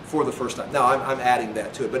for the first time. Now, I'm adding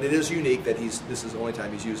that to it, but it is unique that this is the only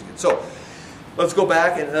time he's using it. So, let's go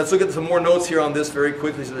back and let's look at some more notes here on this very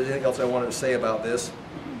quickly. So, there's anything else I wanted to say about this?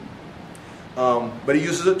 But he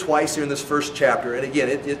uses it twice here in this first chapter, and again,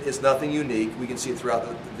 it's nothing unique. We can see it throughout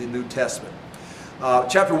the New Testament.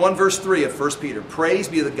 Chapter 1, verse 3 of 1 Peter. Praise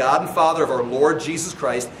be to the God and Father of our Lord Jesus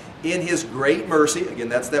Christ. In his great mercy, again,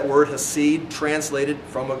 that's that word hesed, translated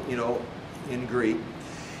from, in Greek.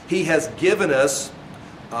 He has given us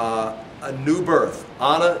a new birth,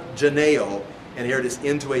 anageneo, and here it is,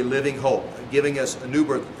 into a living hope, giving us a new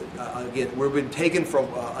birth. Again, we've been taken from,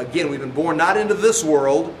 we've been born not into this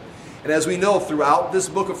world, and as we know, throughout this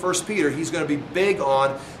book of 1 Peter, he's going to be big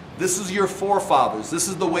on, this is your forefathers, this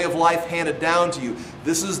is the way of life handed down to you,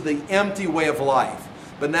 this is the empty way of life.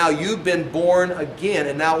 But now you've been born again,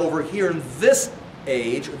 and now over here in this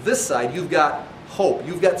age, this side, you've got hope.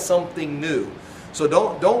 You've got something new. So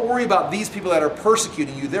don't worry about these people that are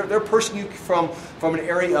persecuting you. They're persecuting you from an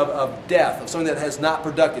area of death, of something that has not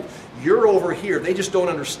productive. You're over here. They just don't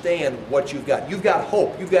understand what you've got. You've got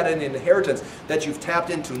hope. You've got an inheritance that you've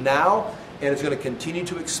tapped into now, and it's going to continue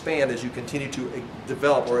to expand as you continue to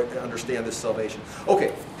develop or understand this salvation.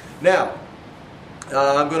 Okay, now,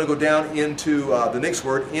 I'm going to go down into the next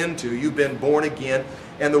word, into. You've been born again.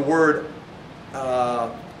 And the word,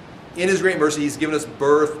 in his great mercy, he's given us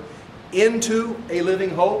birth into a living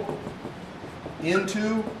hope.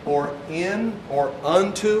 Into or in or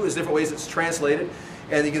unto is different ways it's translated.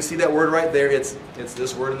 And you can see that word right there. It's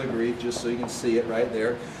this word in the Greek, just so you can see it right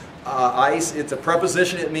there. It's a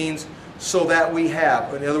preposition. It means so that we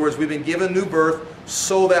have. In other words, we've been given new birth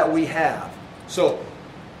so that we have. So,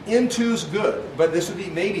 into's good, but this would be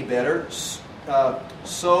maybe better,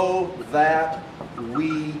 so that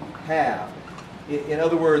we have. In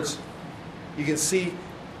other words, you can see,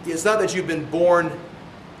 it's not that you've been born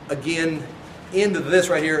again into this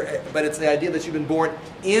right here, but it's the idea that you've been born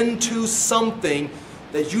into something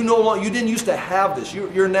that you no longer, you didn't used to have this.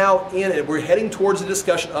 You're now in it. We're heading towards the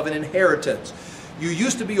discussion of an inheritance. You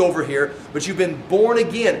used to be over here, but you've been born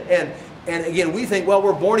again. And again, we think, well,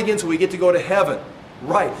 we're born again so we get to go to heaven.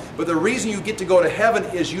 Right. But the reason you get to go to heaven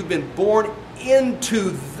is you've been born into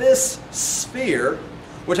this sphere,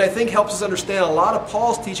 which I think helps us understand a lot of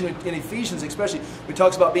Paul's teaching in Ephesians, especially when he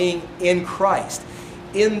talks about being in Christ.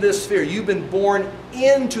 In this sphere. You've been born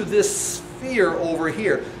into this sphere over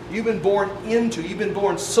here. You've been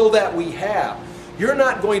born so that we have. You're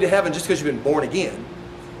not going to heaven just because you've been born again.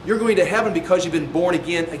 You're going to heaven because you've been born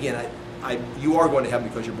again. Again, you are going to heaven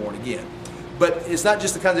because you're born again. But it's not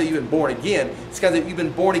just the kind that you've been born again. It's the kind that you've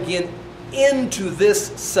been born again into this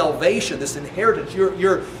salvation, this inheritance.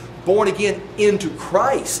 You're born again into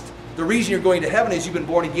Christ. The reason you're going to heaven is you've been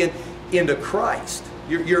born again into Christ.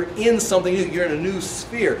 You're in something new. You're in a new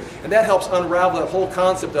sphere. And that helps unravel that whole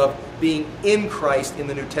concept of being in Christ in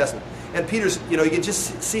the New Testament. And Peter's, you can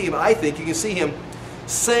just see him, I think, you can see him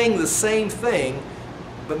saying the same thing,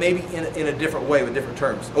 but maybe in a different way, with different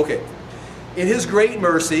terms. Okay. In His great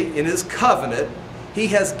mercy, in His covenant, He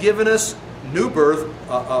has given us new birth,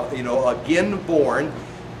 again born,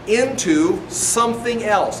 into something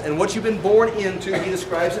else. And what you've been born into, he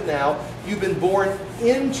describes it now, you've been born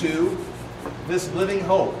into this living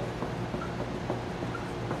hope.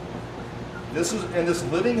 This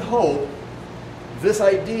living hope, this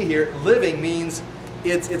idea here, living means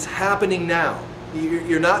it's happening now.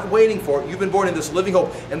 You're not waiting for it. You've been born in this living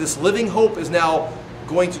hope. And this living hope is now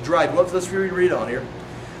going to drive. Let's read on here.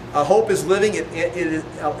 Hope is living. It is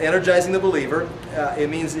energizing the believer. It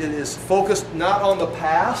means it is focused not on the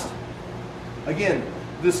past. Again,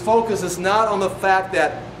 this focus is not on the fact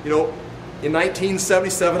that, in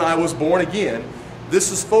 1977 I was born again.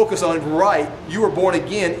 This is focused on, you were born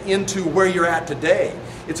again into where you're at today.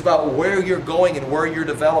 It's about where you're going and where you're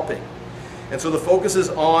developing. And so the focus is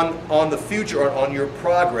on the future, on your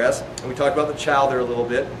progress. And we talked about the child there a little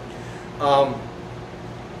bit.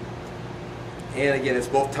 And again, it's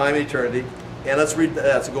both time and eternity. And let's read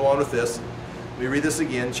that. So go on with this. Let me read this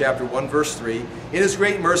again, chapter 1, verse 3. In His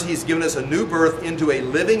great mercy, He's given us a new birth into a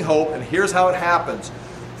living hope. And here's how it happens.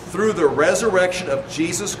 Through the resurrection of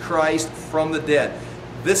Jesus Christ from the dead.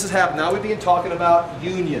 This has happened. Now we begin talking about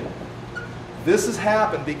union. This has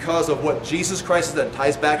happened because of what Jesus Christ has done. It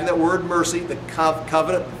ties back to that word mercy, the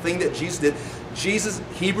covenant, the thing that Jesus did. Jesus,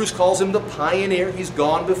 Hebrews calls Him the pioneer. He's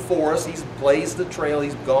gone before us. He's blazed the trail.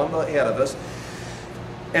 He's gone ahead of us.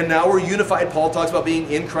 And now we're unified. Paul talks about being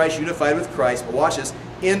in Christ, unified with Christ. But watch this.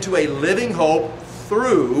 Into a living hope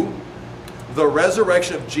through the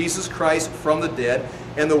resurrection of Jesus Christ from the dead.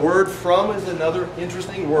 And the word "from" is another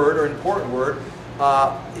interesting word or important word.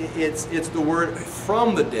 It's the word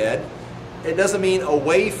 "from the dead." It doesn't mean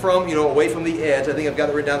away from, away from the edge. I think I've got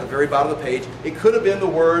it written down at the very bottom of the page. It could have been the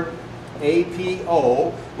word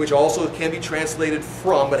 "apo," which also can be translated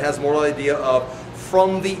 "from," but has more idea of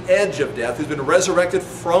from the edge of death, who's been resurrected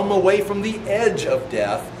from away from the edge of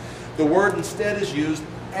death. The word instead is used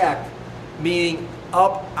 "ek," meaning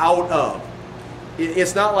up out of.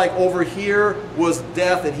 It's not like over here was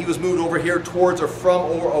death and he was moved over here towards or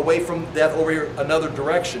from or away from death over here another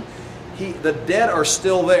direction. The dead are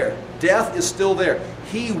still there. Death is still there.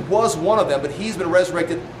 He was one of them, but he's been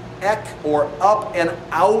resurrected ek, or up and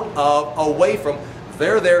out of, away from.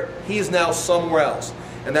 They're there. He's now somewhere else.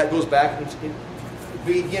 And that goes back and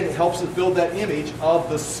again, it helps us build that image of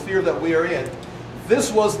the sphere that we are in.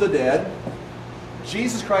 This was the dead.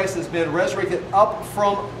 Jesus Christ has been resurrected up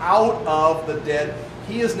from out of the dead.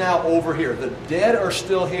 He is now over here. The dead are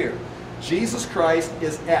still here. Jesus Christ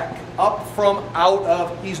is ek, up from out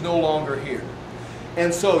of. He's no longer here.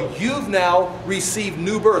 And so you've now received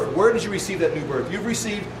new birth. Where did you receive that new birth? You've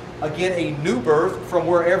received, again, a new birth from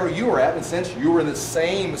wherever you were at. And since you were in the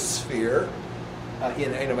same sphere,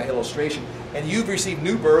 in my illustration, and you've received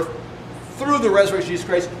new birth through the resurrection of Jesus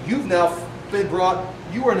Christ, you've now been brought,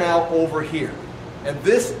 you are now over here. And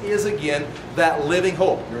this is, again, that living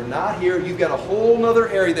hope. You're not here. You've got a whole other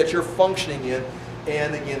area that you're functioning in.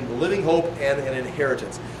 And, again, the living hope and an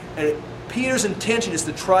inheritance. And Peter's intention is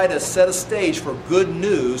to try to set a stage for good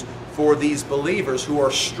news for these believers who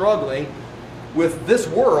are struggling with this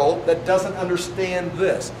world that doesn't understand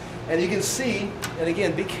this. And you can see, and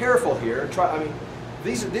again, be careful here.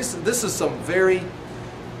 This is some very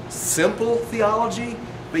simple theology,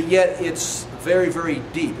 but yet it's very, very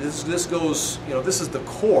deep. This goes, this is the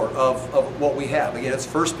core of what we have. Again, it's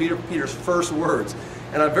Peter's first words.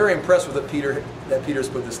 And I'm very impressed with that Peter's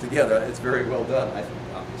put this together. It's very well done, I think,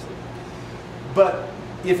 obviously. But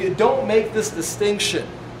if you don't make this distinction,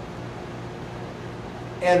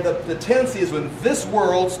 And the tendency is when this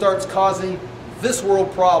world starts causing this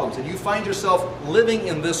world problems, and you find yourself living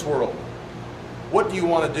in this world, what do you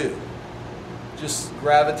want to do? Just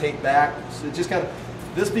gravitate back? So it just kind of,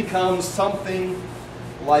 this becomes something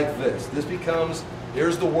like this. This becomes,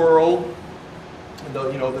 here's the world, and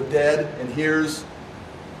the dead, and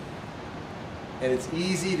it's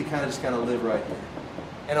easy to kind of live right here.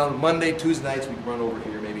 And on Monday, Tuesday nights, we run over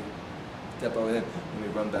here, maybe step over there, and we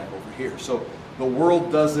run back over here. So the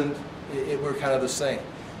world doesn't, we're kind of the same.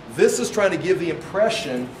 This is trying to give the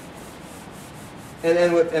impression,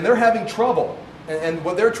 and they're having trouble. And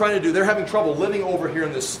what they're trying to do, they're having trouble living over here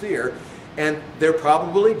in this sphere, and they're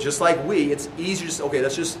probably, just like we, it's easier to say, okay,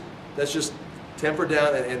 let's just temper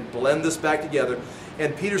down and blend this back together.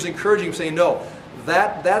 And Peter's encouraging him, saying, no,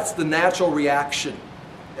 that's the natural reaction.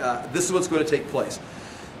 This is what's going to take place.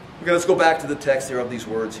 Okay, let's go back to the text here of these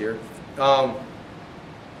words here.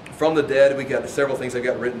 From the dead, we got several things I've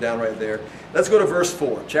got written down right there. Let's go to verse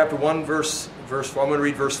 4. Chapter 1, verse 4. I'm going to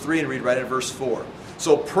read verse 3 and read right in verse 4.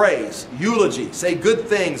 So praise, eulogy, say good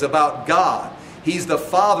things about God. He's the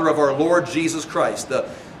Father of our Lord Jesus Christ,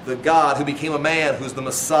 the God who became a man, who's the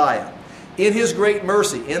Messiah. In His great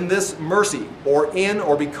mercy, in this mercy,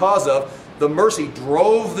 or because of, the mercy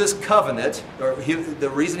drove this covenant,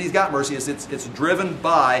 the reason He's got mercy is it's driven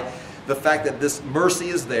by the fact that this mercy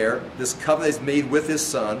is there, this covenant is made with His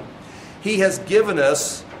Son. He has given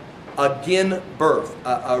us again birth,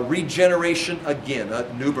 a regeneration again,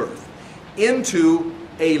 a new birth, into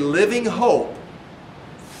a living hope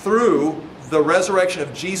through the resurrection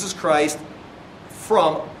of Jesus Christ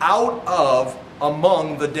from out of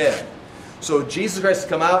among the dead. So Jesus Christ has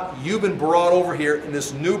come out, you've been brought over here in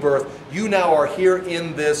this new birth, you now are here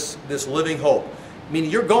in this living hope. Meaning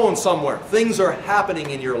you're going somewhere. Things are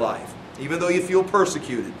happening in your life, even though you feel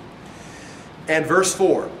persecuted. And verse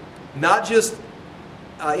 4, not just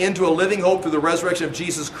into a living hope through the resurrection of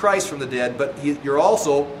Jesus Christ from the dead, but you're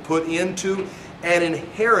also put into an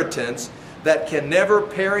inheritance that can never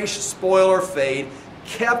perish, spoil, or fade,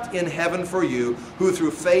 kept in heaven for you, who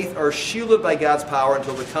through faith are shielded by God's power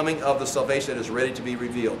until the coming of the salvation that is ready to be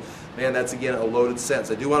revealed. Man, that's again a loaded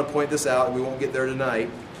sentence. I do want to point this out, and we won't get there tonight.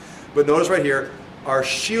 But notice right here, are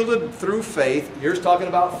shielded through faith. Here's talking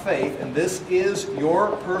about faith, and this is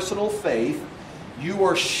your personal faith. You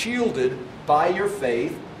are shielded by your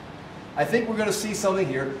faith. I think we're going to see something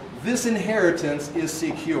here. This inheritance is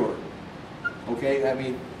secure. Okay, I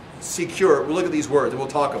mean, secure. We'll look at these words, and we'll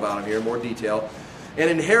talk about them here in more detail. An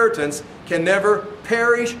inheritance can never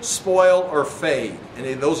perish, spoil, or fade. And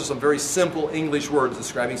those are some very simple English words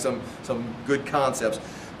describing some good concepts.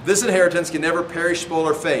 This inheritance can never perish, spoil,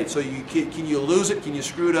 or fade. So can you lose it? Can you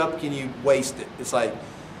screw it up? Can you waste it? It's like,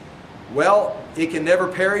 well, it can never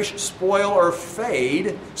perish, spoil, or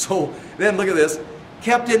fade. So then look at this.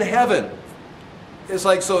 Kept in heaven. It's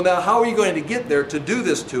like, so now how are you going to get there to do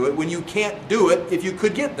this to it when you can't do it if you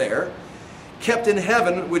could get there? Kept in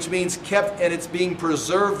heaven, which means kept, and it's being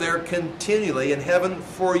preserved there continually in heaven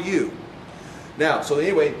for you. Now, so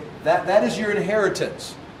anyway, that is your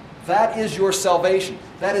inheritance. That is your salvation.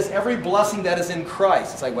 That is every blessing that is in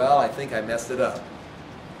Christ. It's like, well, I think I messed it up.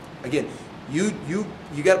 Again, you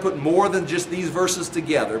got to put more than just these verses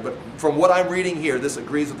together, but from what I'm reading here, this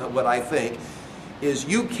agrees with what I think, is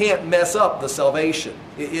you can't mess up the salvation.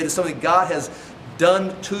 It is something God has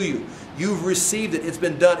done to you. You've received it. It's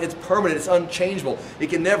been done. It's permanent. It's unchangeable.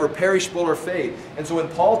 It can never perish, spoil, or fade. And so when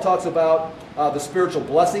Paul talks about the spiritual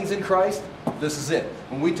blessings in Christ, this is it.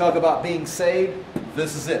 When we talk about being saved,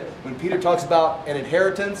 this is it. When Peter talks about an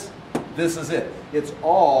inheritance, this is it. It's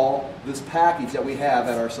all this package that we have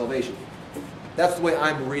at our salvation. That's the way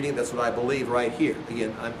I'm reading. That's what I believe right here.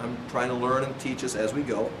 Again, I'm trying to learn and teach us as we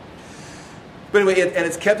go. But anyway, and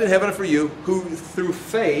it's kept in heaven for you, who through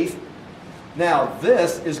faith. Now,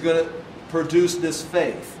 this is going to produce this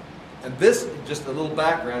faith. And this, just a little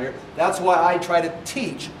background here, that's why I try to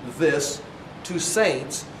teach this to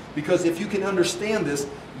saints, because if you can understand this,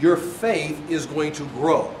 your faith is going to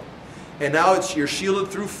grow. And now you're shielded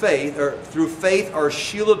through faith, or through faith are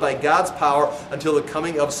shielded by God's power until the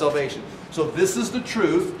coming of salvation. So this is the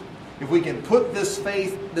truth. If we can put this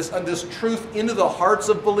faith, this truth into the hearts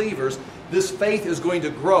of believers, this faith is going to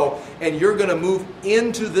grow, and you're going to move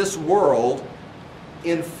into this world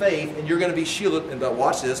in faith, and you're going to be shielded, and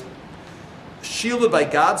watch this, shielded by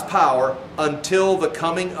God's power until the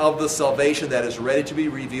coming of the salvation that is ready to be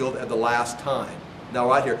revealed at the last time. Now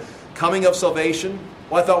right here, coming of salvation,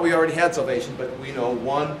 well, I thought we already had salvation, but we know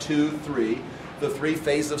 1, 2, 3, the 3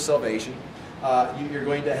 phases of salvation. You're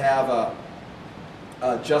going to have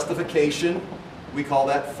justification. We call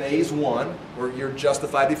that phase 1, where you're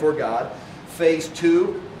justified before God. Phase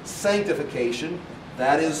 2, sanctification.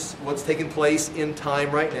 That is what's taking place in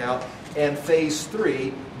time right now. And phase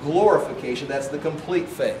 3, glorification. That's the complete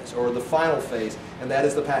phase, or the final phase, and that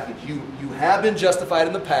is the package. You have been justified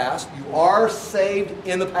in the past. You are saved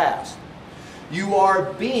in the past. You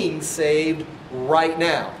are being saved right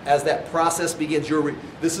now. As that process begins,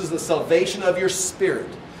 this is the salvation of your spirit.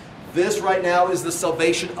 This right now is the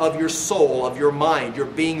salvation of your soul, of your mind. You're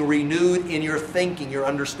being renewed in your thinking, your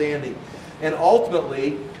understanding. And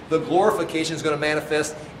ultimately, the glorification is going to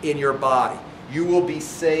manifest in your body. You will be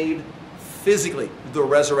saved physically, the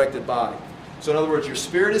resurrected body. So in other words, your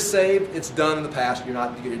spirit is saved. It's done in the past. You're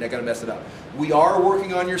not going to mess it up. We are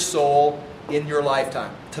working on your soul in your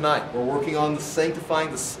lifetime. Tonight, we're working on the sanctifying,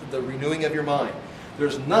 the renewing of your mind.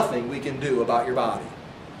 There's nothing we can do about your body.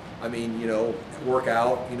 I mean, work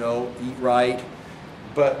out, eat right.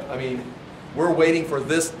 But, I mean, we're waiting for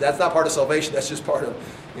this. That's not part of salvation. That's just part of,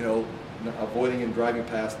 avoiding and driving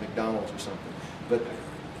past McDonald's or something. But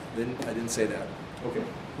I didn't say that. Okay.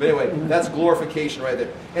 But anyway, that's glorification right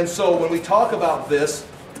there. And so when we talk about this,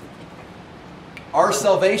 our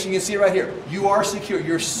salvation, you can see it right here. You are secure.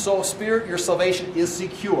 Your soul, spirit, your salvation is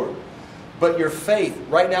secure. But your faith,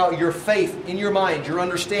 right now, your faith in your mind, your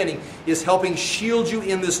understanding, is helping shield you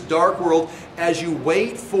in this dark world as you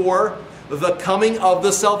wait for the coming of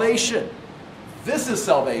the salvation. This is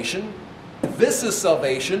salvation. This is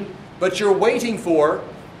salvation. But you're waiting for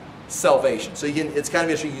salvation. So it's kind of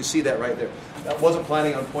interesting. You see that right there. I wasn't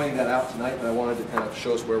planning on pointing that out tonight, but I wanted to kind of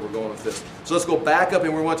show us where we're going with this. So let's go back up,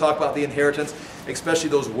 and we want to talk about the inheritance, especially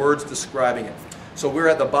those words describing it. So we're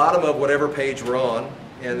at the bottom of whatever page we're on,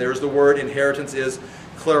 and there's the word inheritance is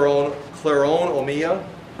kleron omia.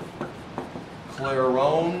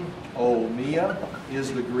 Kleron omia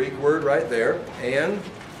is the Greek word right there. And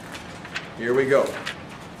here we go.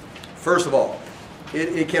 First of all,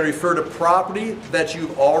 it can refer to property that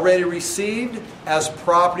you've already received as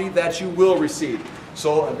property that you will receive.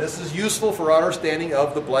 So this is useful for our understanding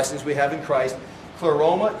of the blessings we have in Christ.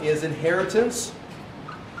 Kleroma is inheritance.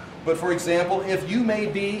 But for example, if you may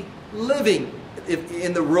be living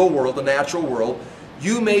in the real world, the natural world,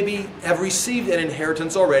 you may have received an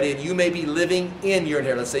inheritance already, and you may be living in your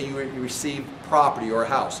inheritance. Let's say you receive property or a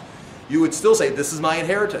house. You would still say, this is my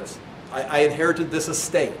inheritance. I inherited this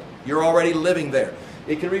estate. You're already living there.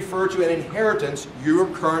 It can refer to an inheritance you're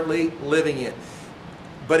currently living in.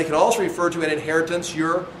 But it can also refer to an inheritance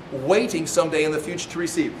you're waiting someday in the future to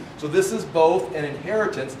receive. So this is both an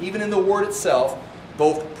inheritance, even in the word itself,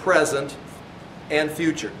 both present and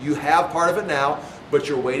future. You have part of it now, but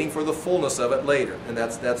you're waiting for the fullness of it later. And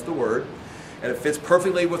that's the word. And it fits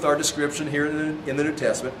perfectly with our description here in the New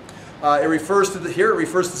Testament. It refers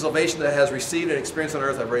to salvation that has received and experienced on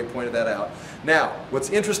earth. I've already pointed that out. Now, what's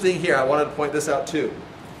interesting here, I wanted to point this out too.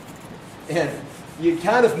 And you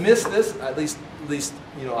kind of miss this, at least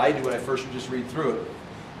I do when I first just read through it,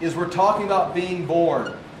 is we're talking about being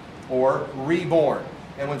born or reborn.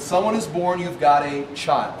 And when someone is born, you've got a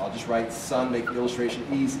child. I'll just write son, make the illustration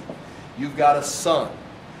easy. You've got a son.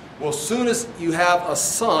 Well, as soon as you have a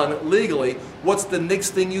son legally, what's the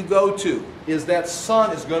next thing you go to? Is that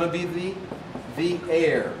son is going to be the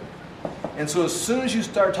heir. And so as soon as you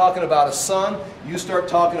start talking about a son, you start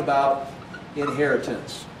talking about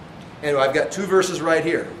inheritance. Anyway, I've got two verses right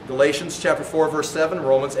here. Galatians chapter 4, verse 7,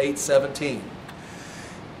 Romans 8, 17.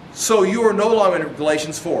 So you are no longer, in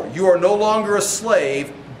Galatians 4, you are no longer a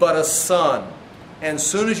slave, but a son. And as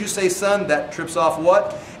soon as you say son, that trips off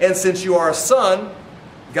what? And since you are a son,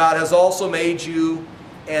 God has also made you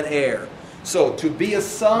an heir. So to be a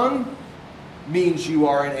son means you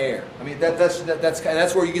are an heir. I mean,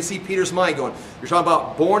 that's where you can see Peter's mind going. You're talking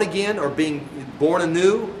about born again or being born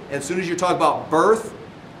anew. And as soon as you're talking about birth,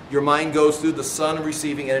 your mind goes through the son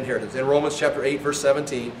receiving an inheritance. In Romans chapter 8, verse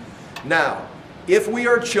 17, now, if we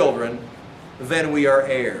are children, then we are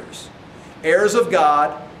heirs. Heirs of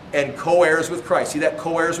God and co-heirs with Christ. See that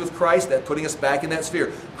co-heirs with Christ? That's putting us back in that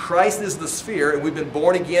sphere. Christ is the sphere, and we've been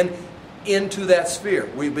born again into that sphere.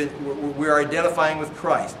 We are identifying with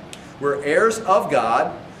Christ. We're heirs of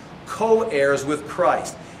God, co-heirs with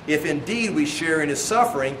Christ. If indeed we share in His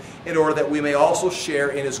suffering, in order that we may also share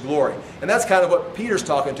in His glory. And that's kind of what Peter's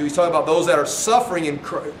talking to. He's talking about those that are suffering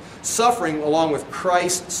along with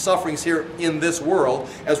Christ's sufferings here in this world,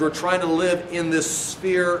 as we're trying to live in this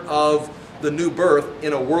sphere of the new birth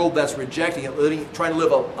in a world that's rejecting it, trying to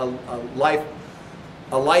live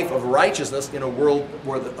a life of righteousness in a world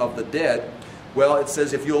of the dead. Well, it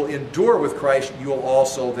says if you'll endure with Christ, you will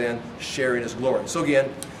also then share in His glory. So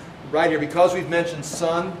again, right here, because we've mentioned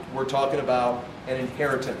son, we're talking about an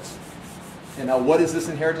inheritance. And now what is this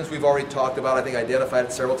inheritance? We've already talked about, I think identified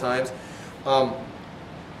it several times. Right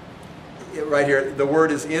here, the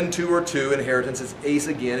word is into or to, inheritance. It's ace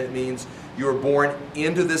again. It means you were born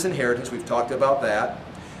into this inheritance. We've talked about that.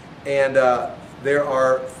 And there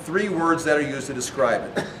are 3 words that are used to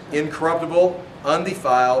describe it. Incorruptible,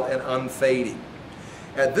 undefiled, and unfading.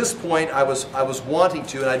 At this point, I was wanting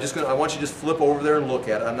to, and I want you to just flip over there and look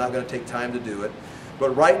at it. I'm not going to take time to do it.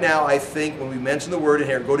 But right now, I think when we mention the word in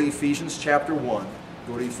here, go to Ephesians chapter 1.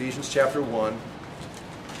 Go to Ephesians chapter 1.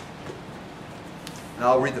 And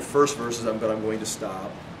I'll read the first verses, but I'm going to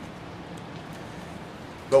stop.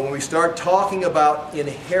 But when we start talking about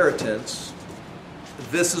inheritance,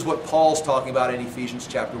 this is what Paul's talking about in Ephesians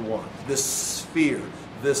chapter 1. This sphere,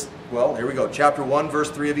 well, here we go. Chapter 1, verse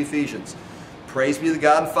 3 of Ephesians. Praise be the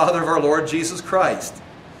God and Father of our Lord Jesus Christ,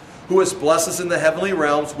 who has blessed us in the heavenly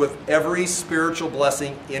realms with every spiritual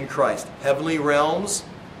blessing in Christ. Heavenly realms,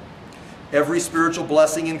 every spiritual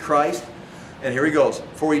blessing in Christ. And here he goes.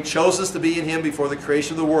 For he chose us to be in him before the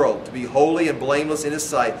creation of the world, to be holy and blameless in his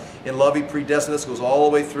sight. In love he predestined us, goes all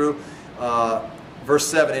the way through. Verse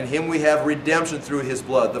 7, in him we have redemption through his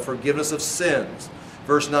blood, the forgiveness of sins.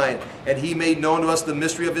 Verse 9, and he made known to us the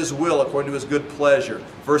mystery of his will according to his good pleasure.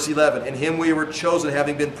 Verse 11, in him we were chosen,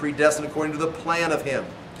 having been predestined according to the plan of him,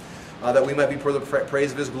 that we might be for the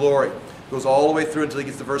praise of his glory. Goes all the way through until he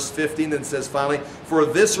gets to verse 15, then says finally, for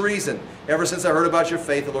this reason, ever since I heard about your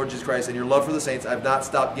faith, the Lord Jesus Christ, and your love for the saints, I have not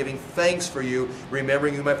stopped giving thanks for you,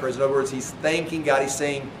 remembering you my prayers. In other words, he's thanking God. He's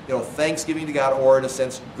saying, thanksgiving to God, or in a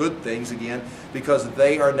sense, good things again, because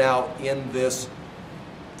they are now in this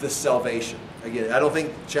salvation. Again, I don't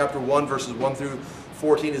think chapter 1, verses 1 through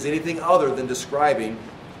 14 is anything other than describing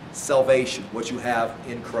salvation, what you have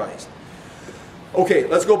in Christ. Okay,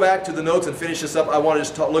 let's go back to the notes and finish this up. I want to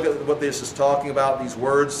just look at what this is talking about, these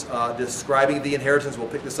words describing the inheritance. We'll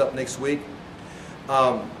pick this up next week.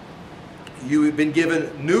 You have been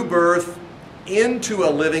given new birth into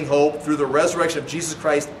a living hope through the resurrection of Jesus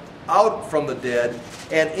Christ out from the dead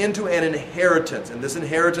and into an inheritance. And this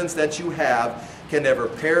inheritance that you have can never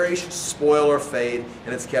perish, spoil, or fade,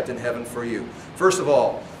 and it's kept in heaven for you. First of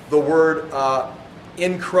all, the word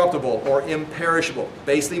incorruptible or imperishable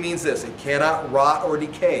basically means this: it cannot rot or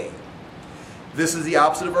decay. This is the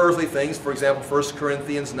opposite of earthly things. For example, 1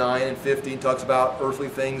 Corinthians 9 and 15 talks about earthly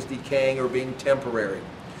things decaying or being temporary.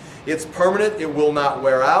 It's permanent. It will not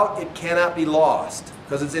wear out. It cannot be lost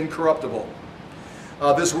because it's incorruptible.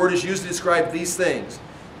 This word is used to describe these things.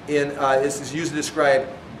 It's used to describe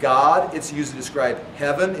God. It's used to describe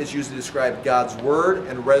heaven. It's used to describe God's word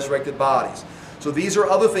and resurrected bodies. So these are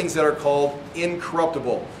other things that are called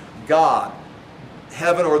incorruptible. God,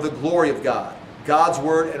 heaven, or the glory of God, God's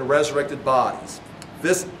word and resurrected bodies.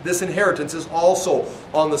 This inheritance is also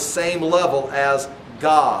on the same level as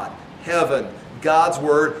God, heaven, God's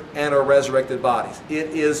word, and our resurrected bodies. It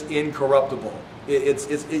is incorruptible.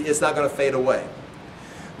 It's not going to fade away.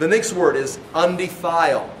 The next word is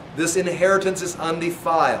undefiled. This inheritance is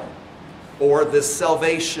undefiled, or this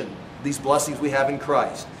salvation, these blessings we have in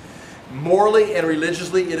Christ. Morally and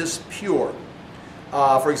religiously, it is pure.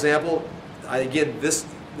 For example, I'm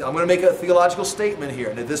going to make a theological statement here,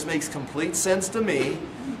 and this makes complete sense to me,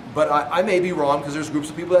 but I may be wrong because there's groups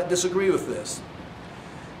of people that disagree with this.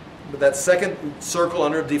 But that second circle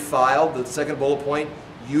under defiled, the second bullet point,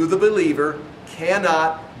 you the believer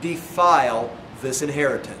cannot defile this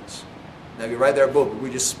inheritance. Now you're right there, boom, we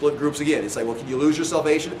just split groups again. It's like, well, can you lose your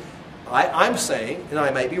salvation? I'm saying, and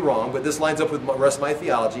I might be wrong, but this lines up with the rest of my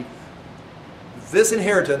theology, this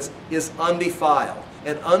inheritance is undefiled.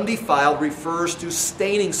 And undefiled refers to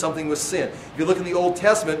staining something with sin. If you look in the Old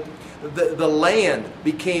Testament, the land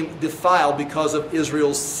became defiled because of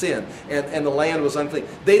Israel's sin. And the land was unclean.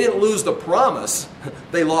 They didn't lose the promise.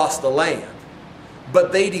 They lost the land.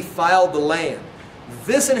 But they defiled the land.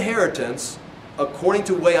 This inheritance, according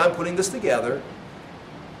to the way I'm putting this together,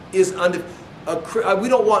 is undefiled. We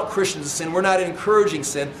don't want Christians to sin. We're not encouraging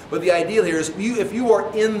sin. But the idea here is if you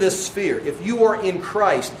are in this sphere, if you are in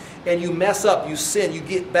Christ and you mess up, you sin, you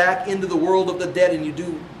get back into the world of the dead and you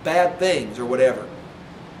do bad things or whatever,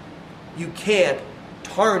 you can't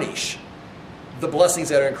tarnish the blessings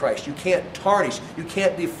that are in Christ. You can't tarnish, you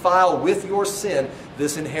can't defile with your sin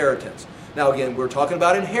this inheritance. Now again, we're talking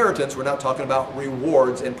about inheritance. We're not talking about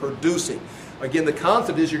rewards and producing. Again, the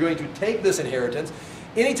concept is you're going to take this inheritance.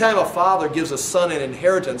 Anytime a father gives a son an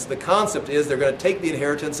inheritance, the concept is they're going to take the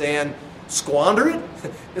inheritance and squander it.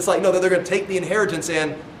 It's like, no, they're going to take the inheritance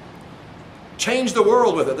and change the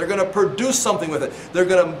world with it. They're going to produce something with it. They're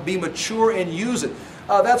going to be mature and use it.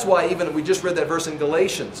 That's why even we just read that verse in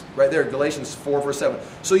Galatians, right there, Galatians 4, verse 7.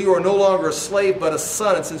 So you are no longer a slave, but a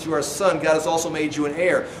son, and since you are a son, God has also made you an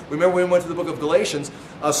heir. Remember when we went to the book of Galatians,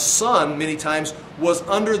 a son, many times, was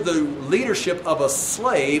under the leadership of a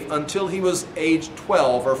slave until he was age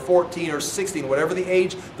 12 or 14 or 16, whatever the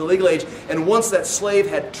age, the legal age. And once that slave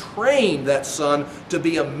had trained that son to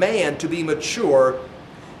be a man, to be mature,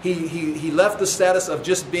 he left the status of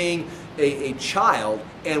just being a child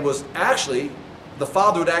and was actually, the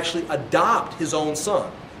father would actually adopt his own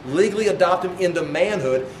son, legally adopt him into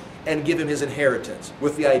manhood and give him his inheritance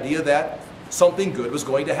with the idea that something good was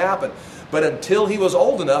going to happen. But until he was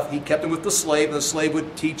old enough, he kept him with the slave, and the slave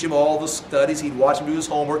would teach him all the studies. He'd watch him do his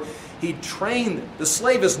homework. He trained. The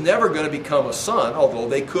slave is never going to become a son, although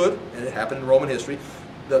they could, and it happened in Roman history.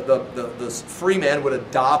 The free man would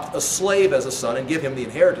adopt a slave as a son and give him the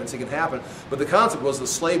inheritance. It can happen. But the concept was the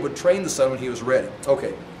slave would train the son when he was ready.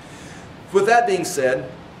 Okay. With that being said,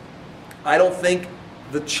 I don't think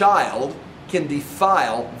the child can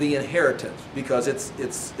defile the inheritance because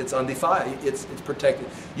it's undefiled. It's protected.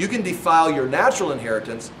 You can defile your natural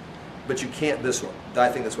inheritance, but you can't this one. I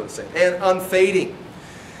think that's what it's saying. And unfading.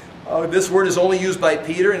 This word is only used by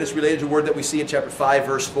Peter, and it's related to a word that we see in chapter 5,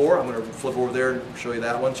 verse 4. I'm going to flip over there and show you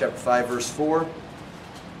that one. Chapter 5, verse 4.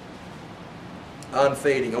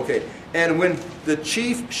 Unfading. Okay. And when the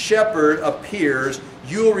chief shepherd appears,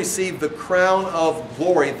 you will receive the crown of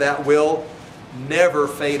glory that will never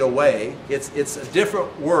fade away. It's a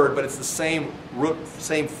different word, but it's the same word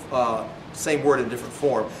in different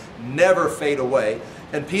form. Never fade away.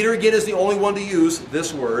 And Peter again is the only one to use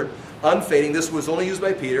this word, unfading. This was only used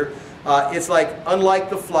by Peter. It's like, unlike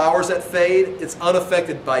the flowers that fade, it's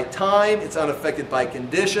unaffected by time, it's unaffected by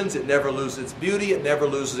conditions, it never loses its beauty, it never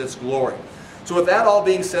loses its glory. So with that all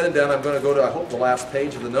being said and done, I'm going to go to, I hope, the last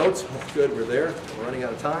page of the notes. Good, we're there. We're running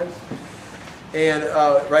out of time. And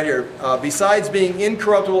right here, besides being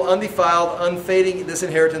incorruptible, undefiled, unfading, this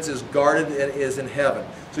inheritance is guarded and is in heaven.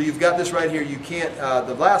 So you've got this right here. You can't,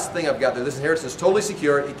 the last thing I've got there, this inheritance is totally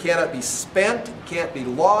secure. It cannot be spent, can't be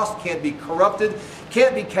lost, can't be corrupted,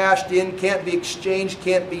 can't be cashed in, can't be exchanged,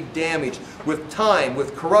 can't be damaged with time,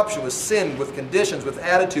 with corruption, with sin, with conditions, with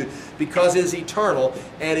attitude, because it is eternal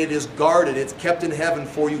and it is guarded. It's kept in heaven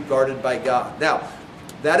for you, guarded by God. Now,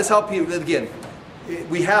 that is how people, again,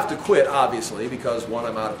 we have to quit, obviously, because one,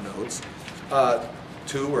 I'm out of notes.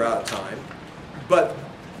 Two, we're out of time. But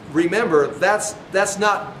remember, that's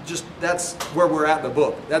not just, that's where we're at in the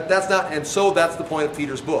book. That's not, and so that's the point of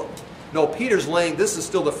Peter's book. No, Peter's laying, this is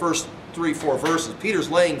still the first 3-4 verses.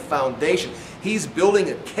 Peter's laying foundation. He's building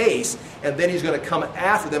a case, and then he's going to come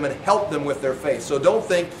after them and help them with their faith. So don't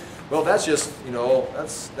think, well, that's just,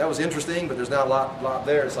 that was interesting, but there's not a lot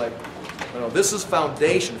there. It's like, no, this is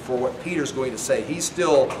foundation for what Peter's going to say. He's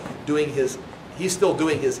still doing his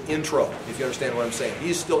intro, if you understand what I'm saying.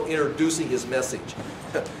 He's still introducing his message.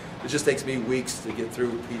 It just takes me weeks to get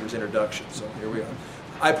through Peter's introduction. So here we are.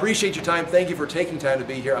 I appreciate your time. Thank you for taking time to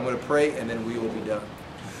be here. I'm going to pray, and then we will be done.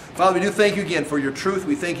 Father, we do thank you again for your truth.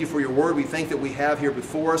 We thank you for your word. We thank that we have here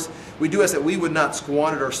before us. We do ask that we would not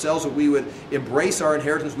squander ourselves, that we would embrace our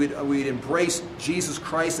inheritance. We'd embrace Jesus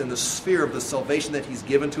Christ and the sphere of the salvation that he's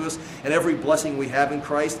given to us and every blessing we have in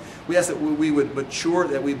Christ. We ask that we would mature,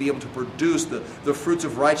 that we'd be able to produce the fruits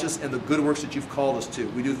of righteousness and the good works that you've called us to.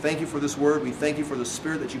 We do thank you for this word. We thank you for the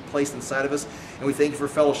spirit that you've placed inside of us. And we thank you for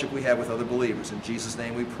fellowship we have with other believers. In Jesus'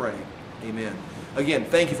 name we pray. Amen. Again,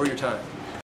 thank you for your time.